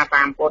ម្មាស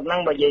ម្ពុទ្ធហ្នឹ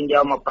ងបើយើងយ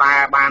កមកប្រែ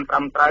បានត្រឹ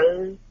មត្រូវ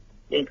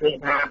យើងឃើញ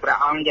ថាព្រះ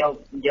អង្គយ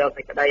ក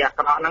សេចក្តីអា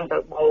ក្រក់ហ្នឹងទៅ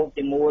បូក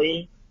ជាមួយ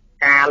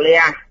ការ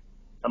លះ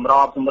សម្រ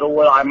បសម្រួ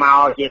លឲ្យម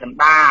កជាកណ្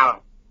ដាល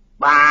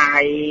បាទ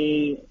ហើយ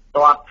ត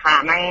តថា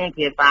ហ្នឹង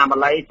ភាសាបា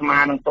លីស្មើ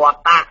នឹងតត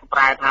តាប្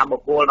រែថាបុ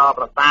គ្គលដ៏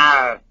ប្រសើរ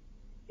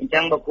អញ្ចឹ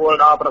ងបុគ្គល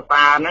ដ៏ប្រ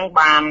សើរហ្នឹង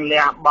បាន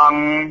លះបង់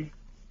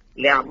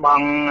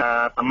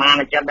សមាន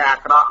ចិត្តដែលអា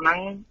ក្រក់ហ្នឹង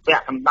ពា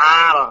ក់កណ្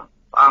ដាល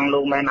ព្រះអង្គលោ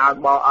កមិនឲ្យ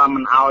មិ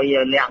នឲ្យ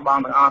លះប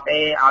ង់ទាំងអស់ទេ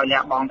ឲ្យ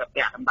លះបង់តែ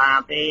ពាក់កណ្ដាល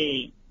ទេ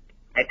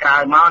ហើយក្រោ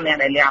យមកអ្នក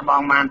ដែលលះប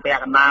ង់បានពា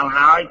ក់កណ្ដាល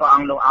ហើយព្រះអ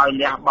ង្គលោកឲ្យ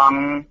លះបង់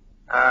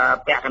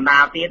ពាក់កណ្ដា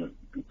លទៀត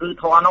គឺ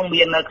ធម៌នោះ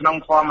មាននៅក្នុង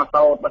ធម៌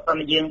សូត្របើសិន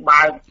យើង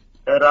បើក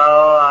ទៅរ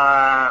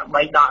ក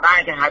3ដកដែរ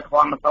គេហៅធ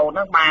ម៌សូត្រហ្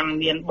នឹងបាន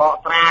មានបក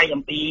ស្រាយ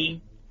អំពី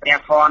ព្រះ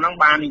ធម៌ហ្នឹង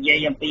បាននិយាយ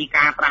អំពី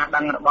ការត្រាស់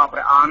ដឹងរបស់ព្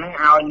រះអង្គហ្នឹង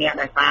ឲ្យអ្នក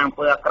ដែលសាងអំ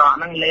ពើអាក្រក់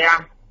ហ្នឹង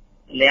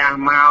លះ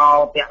មក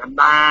ពាក់កណ្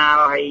ដាល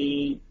ហើយ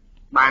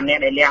បានអ្នក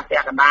ដែលលះពា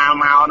ក់កណ្ដាល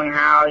មកហ្នឹង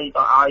ហើយ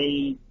ក៏ឲ្យ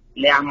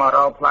លះមករ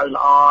កផ្លូវ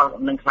ល្អ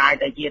នឹងខ្លាយ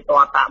ទៅជាត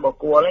តបុ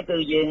គ្គលនេះគឺ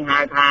យើងហៅ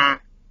ថា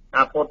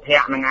ពុទ្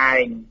ធៈនឹងឯ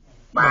ង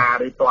បា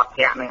ទឬត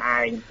តៈនឹងឯ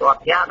ងត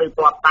តៈឬ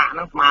តតៈហ្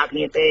នឹងស្មើគ្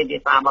នាទេភា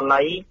សាបា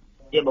លី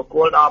ជាបុគ្គ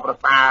លដ៏ប្រ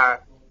សើរ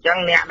អញ្ចឹង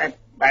អ្នក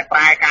ដែលប្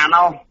រែការ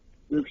នោះ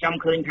គឺខ្ញុំ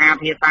ឃើញថា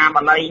ភាសា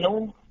បាលីនោះ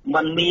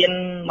มัน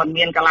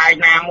មានកន្លែង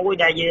ណាមួយ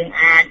ដែលយើង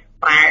អាច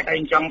ប្រែទៅ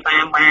ចង់តា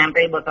មបាន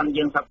ទេបើមិន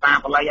យើងសិក្សា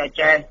បាលីឲ្យ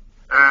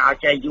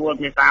ចេះយល់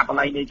ភាសាបា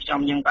លីដូចខ្ញុំ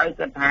អញ្ចឹងទៅ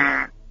គិតថា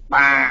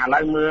បាទឥឡូ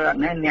វមើល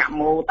អ្នក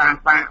មោតា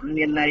សៈ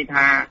មានន័យ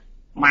ថា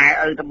ម៉ែ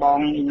ឪត្បង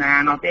នីណា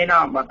នោះទេ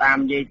ណោះបើតាម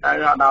និយាយទៅ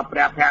ដល់ព្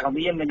រះភគ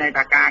វាមានន័យ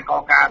ថាការក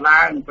កើត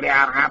ឡើងព្រះ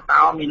អរហន្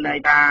តោមានន័យ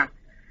ថា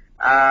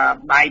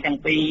ដៃទាំង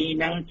ពីរ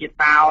ហ្នឹងជា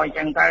តោអញ្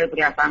ចឹងទៅព្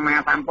រះសម្មា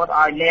សម្ពុទ្ធ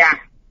ឲ្យលះ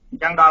អ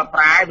ញ្ចឹងដល់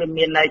ប្រែវា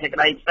មានន័យសេចក្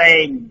តីផ្សេ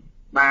ង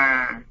បា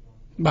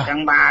ទអញ្ចឹង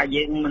បាទ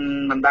យើង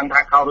មិនដឹង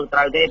ថាខុសឬត្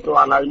រូវទេព្រោះ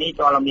ឥឡូវនេះ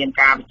តើមាន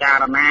ការពិចា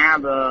រណា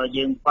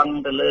យើងពឹង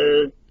ទៅលើ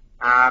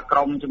ក្រ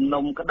មជំ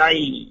នុំក្តី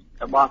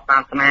របស់សា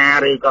សនា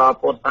ឬក៏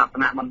ពុទ្ធសាស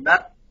នាបណ្ឌិ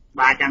ត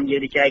បាទចាំយើង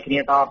ទៅចែកគ្នា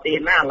តទៀត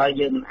ណាឥឡូវ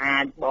យើងមិនអា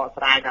ចបក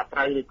ស្រាយថាត្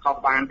រូវឬខុស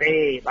បានទេ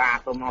បាទ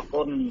សូមអរ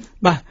គុណ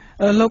បាទ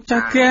លោកចា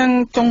ស់គៀង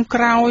ចុង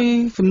ក្រោយ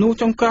សំណួរ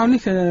ចុងក្រោយ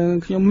នេះ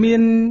ខ្ញុំមា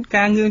ន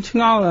ការងឿងឆ្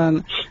ងល់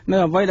នៅ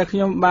អ្វីដែលខ្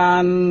ញុំបា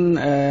ន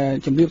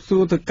ជម្រាបសួ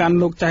រទៅកាន់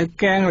លោកចាស់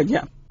គៀងរ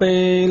យៈពេ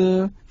ល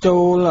ចូ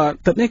ល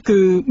ទឹកនេះគឺ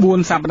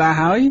4សប្តាហ៍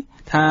ហើយ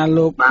ថា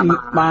លោក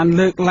បាន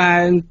លើកឡើ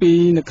ងពី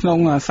នៅក្នុង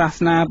សាស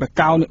នាប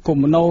កោនិគ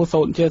មនោ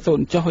សូត្រ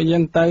ចុះអញ្ចឹ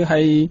ងទៅ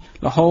ហើយ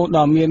រហូតដ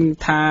ល់មាន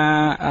ថា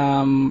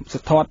ស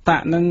ទ្ធតៈ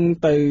នឹង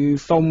ទៅ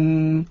សុំ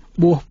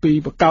បួសពី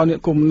បកោនិ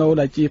គមនោ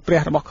ដែលជាព្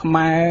រះរបស់ខ្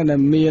មែរដែ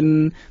លមាន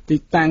ទី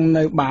តាំង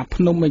នៅបា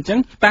ភ្នំអញ្ចឹង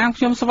តាម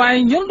ខ្ញុំស្វែង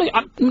យល់ដូចអ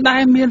ត់ដែ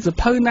លមានស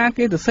ភៅណា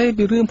គេទៅសេ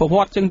ពីរឿងប្រវ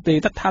ត្តិអញ្ចឹងទេ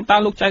ថាតើ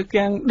លោកចៅ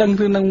គៀងដឹង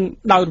រឿងនឹង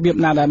ដោយរបៀប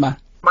ណាដែរបា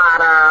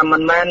ទមិ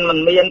នមែនមិន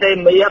មានទេ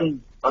មាន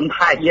ប៉ុន្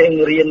តែយើង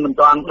រៀនមិន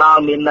ទាន់ដ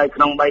ល់មាននៅក្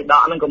នុង3ដ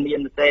កហ្នឹងក៏មាន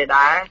ទេ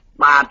ដែរ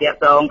បាទទាក់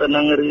ទងទៅ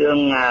នឹងរឿង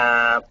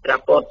ព្រះ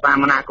ពុទ្ធសា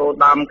មណគោ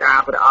តមការ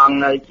ព្រះអង្គ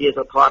នៅជាស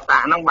ទ្ធតៈ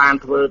ហ្នឹងបាន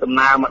ធ្វើដំ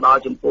ណើរមកដ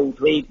ល់ចម្ពោះ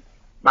ទ្វីប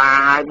បាទ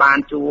ហើយបាន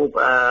ជួប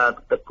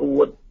តកួ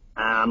ត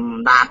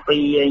ដាត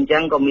2អញ្ចឹ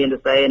ងក៏មាន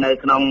ទេនៅ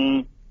ក្នុង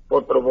ពុ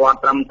ទ្ធប្រវត្តិ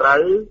ត្រឹមត្រូ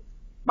វ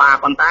បាទ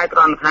ប៉ុន្តែគ្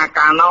រាន់ថា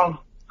កាលនោះ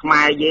ខ្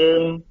មែរយើង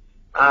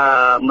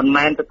មិន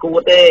មែនតកួត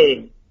ទេ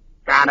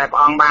ការដែលព្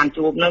រះអង្គបាន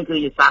ជួបនឹងគឺ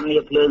ជាសត្វនា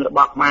ភ្លើងរប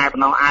ស់ខ្មែរប៉ុ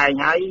ណ្ណោះឯង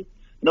ហើយ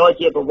ដូច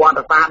ជាប្រវត្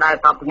តិសាស្ត្រដែល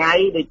សពថ្ងៃ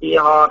ដូចជា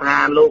ហៅថា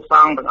លោកស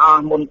ង្ឃទាំងអ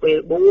ស់មុនពេល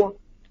បួស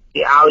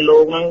គេឲ្យលោ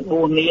កនឹង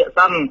បួសនាគ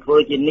សិនធ្វើ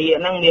ជានាគ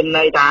ហ្នឹងមាន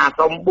ន័យថា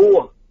សុំបួ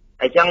ស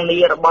អញ្ចឹងនា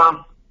គរបស់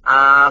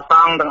ស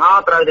ង្ឃទាំងអ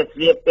ស់ត្រូវតែស្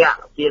លៀកពាក់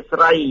ជាស្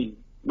រី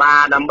បា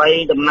ទដើម្បី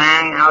តំណា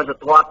ងឲ្យស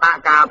ទ្ធតៈ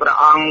កាលព្រះ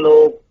អង្គ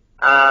លោក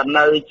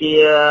នៅជា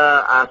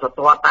សទ្ធ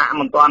តៈ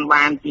មិនទាន់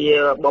បានជា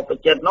បុព្វ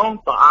ជិតនោះ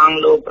ព្រះអង្គ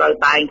លោកត្រូវ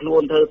តែងខ្លួ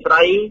នធ្វើស្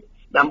រី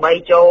ដើម្បី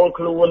ចូល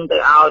ខ្លួនទៅ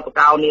ឲ្យប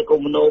កោនិគ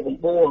មនោកំ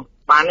បួស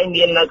បាននេះ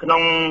មាននៅក្នុ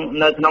ង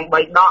3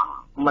ដក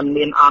มัน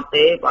មានអត់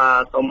ទេបា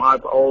ទសូមឲ្យ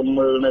បងអូន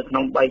មើលនៅក្នុ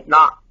ង3ដ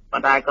កប៉ុ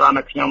ន្តែគ្រាន់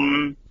តែខ្ញុំ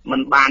មិ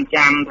នបាន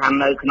ចាំថា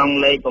នៅក្នុង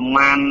លេខប្រ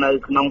មាណនៅ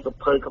ក្នុងស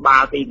ភៅក្បា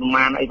លទីប្រ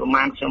មាណអីប្រ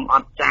មាណខ្ញុំអ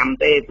ត់ចាំ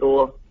ទេព្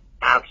រោះ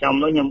ខ្ញុំ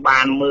នោះខ្ញុំ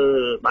បានមើ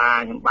ល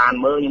ខ្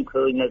ញុំ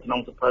ឃើញនៅក្នុង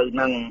សភៅហ្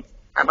នឹង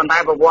តែប៉ុន្តែ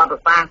ប្រវត្តិ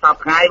សាស្ត្រសព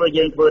ថ្ងៃបើ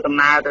យើងធ្វើដំ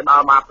ណើរទៅដ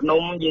ល់បាភ្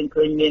នំយើង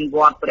ឃើញមានវ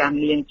ត្តព្រះ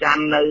នាងច័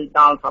ន្ទនៅ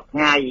ដល់សព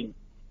ថ្ងៃ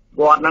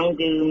វត្តហ្នឹង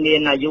គឺមា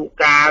នអាយុ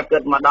កាលគិ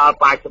តមកដល់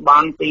បច្ចុប្ប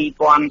ន្ន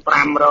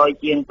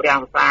2500ជាងព្រះ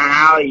វស្សា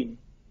ហើយ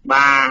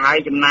បាទហើយ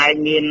ចំណែក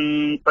មាន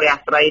ព្រះ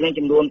ស្រីនឹង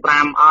ចំនួន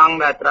5អង្គ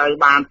ដែលត្រូវ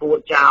បានពួក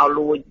ចោរ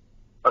លួច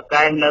ប្រ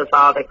កេះនៅស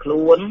ល់តែខ្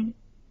លួន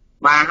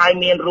បាទហើយ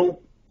មានរូប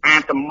អា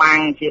តម្បាំង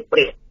ជាព្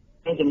រះ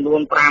ចំនួន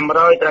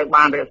500ត្រូវ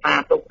បានរក្សា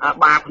ទុក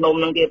បាភ្នំ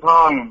នឹងទៀតផ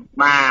ង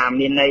បាទ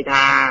មានន័យ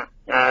ថា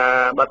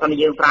បើសិន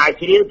យើងស្រាវ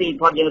ជ្រាវទី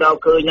ផុតយើងរក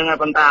ឃើញហ្នឹងហើយ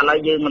ប៉ុន្តែឥឡូវ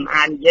យើងមិន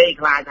អាចនិយាយ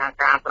ខ្លាចថា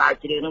ការស្រាវ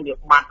ជ្រាវហ្នឹងវា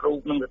បាត់រូប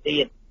ហ្នឹងទៅទៀ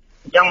ត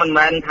អញ្ចឹងមិន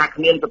មែនថា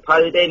គ្មានសភៅ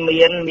ទេ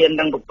មាន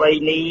ទាំងប្រពៃ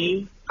ណី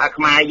ហើយ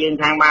ខ្មែរយើង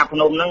ខាងបាភ្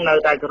នំហ្នឹងនៅ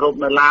តែគោរព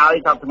នៅឡើយ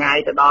សប្តាហ៍ថ្ងៃ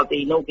ទៅដល់ទី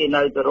នោះគេ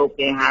នៅគោរព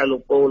គេហៅលោ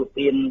កពូលោក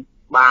ពៀន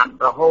បាទ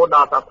រហូតដ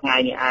ល់សប្តាហ៍ថ្ងៃ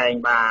នេះឯង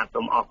បាទ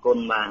សូមអរគុណ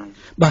បា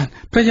ទ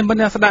ប្រិយមិត្ត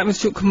អ្នកស្ដាប់វិ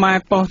ទ្យុខ្មែរ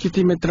ប៉ុស្តិ៍ជា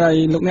ទីមេត្រី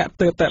លោកអ្នក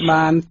ទើបតែ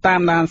បានតា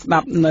មដានស្ដា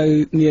ប់នៅ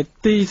នា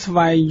ទីស្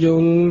វែងយ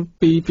ល់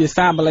ពីភា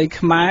សាបាលី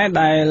ខ្មែរ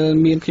ដែល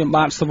មានខ្ញុំ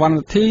បាទសវណ្ណ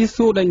រទ្ធី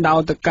សួរដេញដោល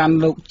ទៅកាន់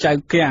លោកចៅ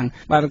គៀង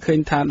បាទឃើញ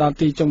ថាដល់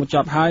ទីចុងបញ្ច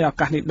ប់ហើយឱ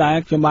កាសនេះដែរ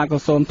ខ្ញុំបាទក៏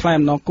សូមថ្លែង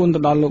អំណរគុណទៅ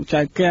ដល់លោក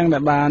ចៅគៀងដែ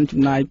លបាន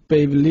ចំណាយពេ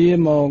លវេលា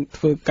មក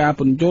ធ្វើការ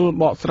ពន្យល់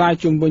បកស្រាយ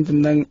ជុំវិញទៅ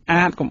នឹង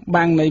អាតកំ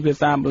បាំងនៃភា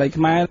សាបាលី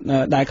ខ្មែរ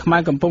ដែលខ្មែ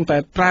រកំពុងតែ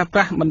ប្រើប្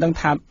រាស់មិនដឹង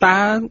ថាតើ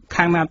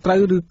ខាងណាត្រូ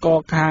វឬក៏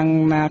ខាង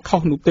ណាខុ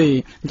សនោះទេ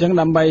អញ្ចឹង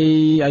ដើម្បី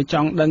ឲ្យច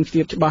ង់ដឹងជ្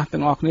រាបច្បាស់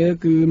ទាំងអស់គ្នា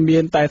គឺមា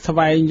នតែស្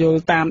វែងយ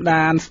ល់តាម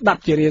ដានស្ដា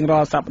ប់ជារៀងរា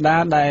ល់សប្ដា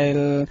ហ៍ដែល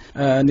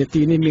នា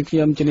ទីនេះមានខ្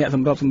ញុំជាអ្នកស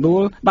ម្របសម្រួ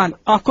លបាទ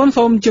អរគុណ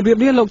សូមជម្រាប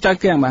លាលោកចៅ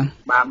កៀងបា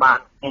ទ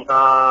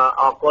ក៏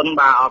អរគុណ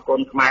បាទអរគុណ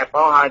ខ្មែរផ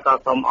ងហើយក៏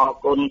សូមអរ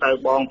គុណទៅ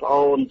បងប្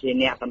អូនជា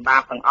អ្នកសម្ដា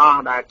ប់ទាំងអស់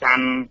ដែលកា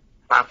ន់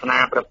សាសនា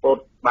ព្រះពុទ្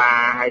ធបាទ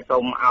ហើយសូ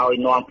មឲ្យ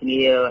នាំគ្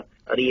នា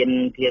រៀន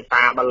ភា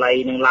សាបាលី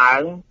នឹងឡើ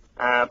ង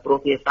ព្រោះ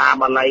ភាសា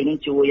បាលីនឹង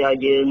ជួយឲ្យ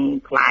យើង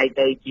คลาย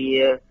ទៅជា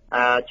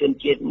ជន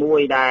ជាតិមួយ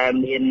ដែល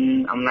មាន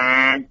អំ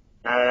ណាច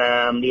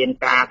មាន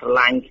ការស្រ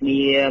ឡាញ់គ្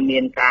នាមា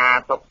នការ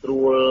សុខស្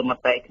រួលម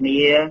តិគ្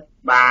នា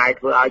បាទ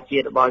ធ្វើឲ្យជា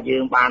តិរបស់យើ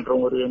ងបានរុ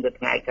ងរឿងទៅ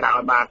ថ្ងៃក្រោយ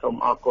បាទសូម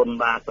អរគុណ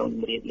បាទសូមជ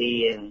ម្រាបលា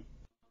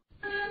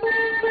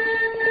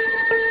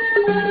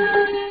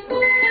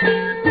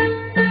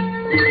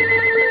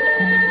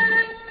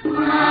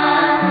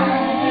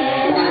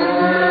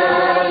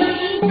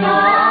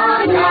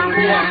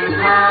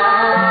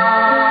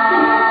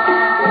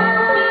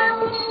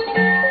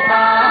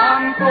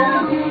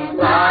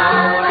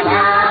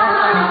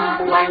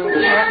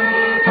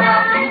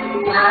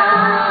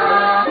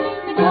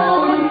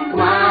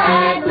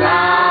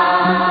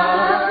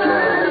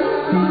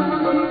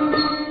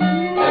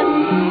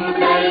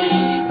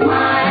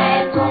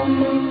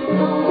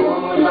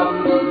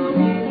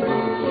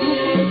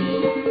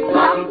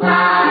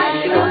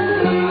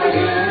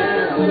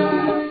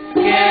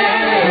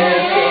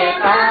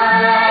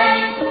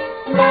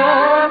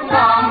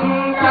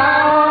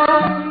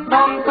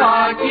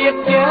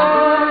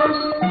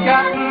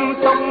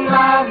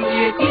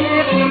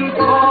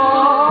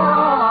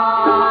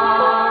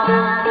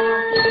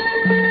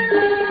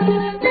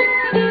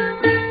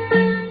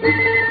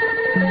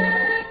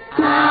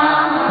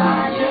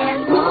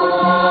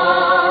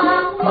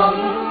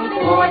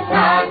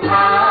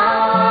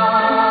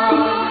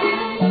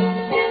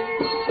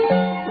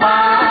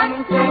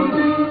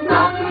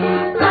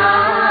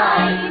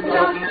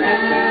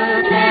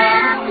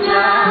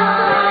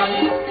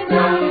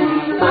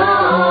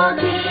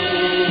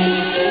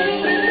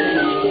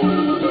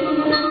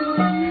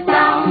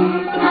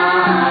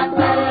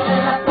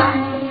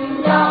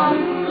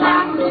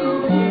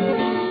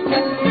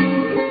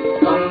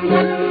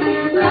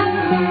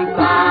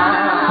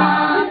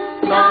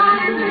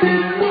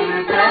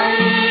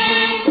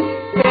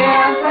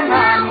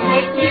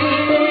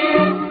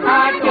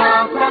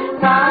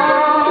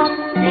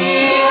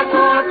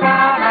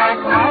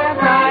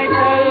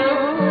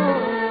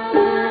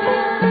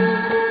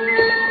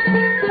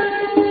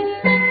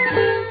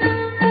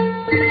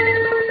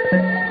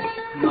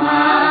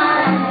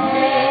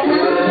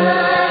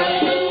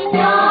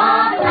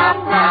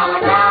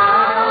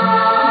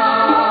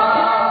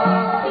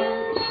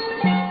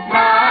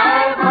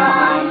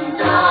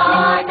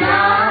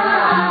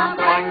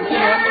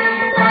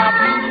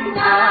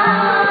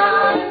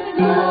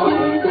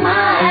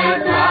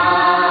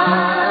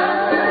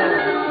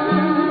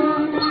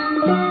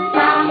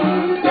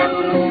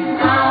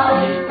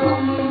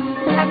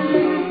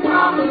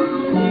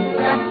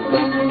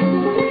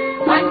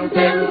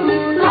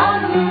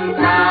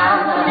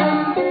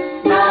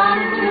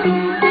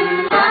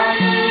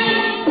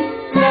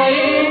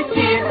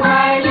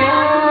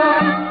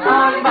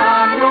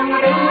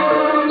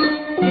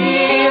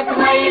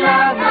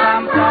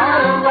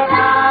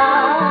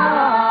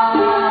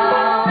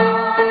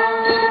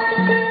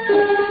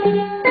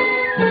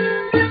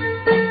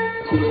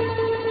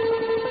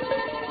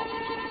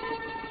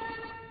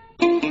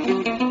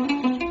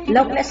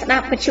លោកអ្នកស្ដា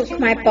ប់វិទ្យុ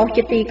ខ្មែរប៉ុស្តិ៍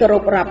ជាទីគោរ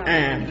ពរាប់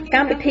អានក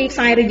ម្មវិធីផ្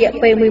សាយរយៈ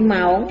ពេល1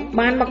ម៉ោង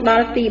បានមកដ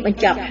ល់ទីប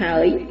ញ្ចប់ហើ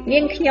យនា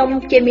ងខ្ញុំ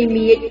ជាមី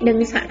មៀកនិង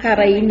សហកា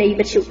រីនៃ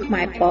វិទ្យុខ្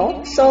មែរប៉ុស្តិ៍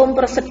សូម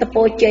ប្រសិទ្ធព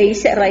រជ័យ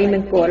សិរីម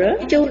ង្គល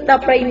ជូនដ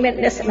ល់ប្រិយមិត្ត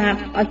អ្នកស្ដាប់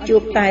ឲ្យជួ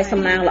បតែ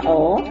សំណាងល្អ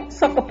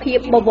សុខភាព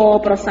បបរ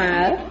ប្រសើ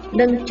រ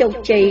និងជោគ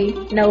ជ័យ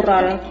នៅរា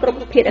ល់គ្រ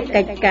ប់ភារ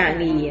កិច្ចការ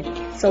ងារ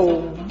សូម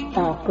អ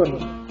រគុ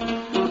ណ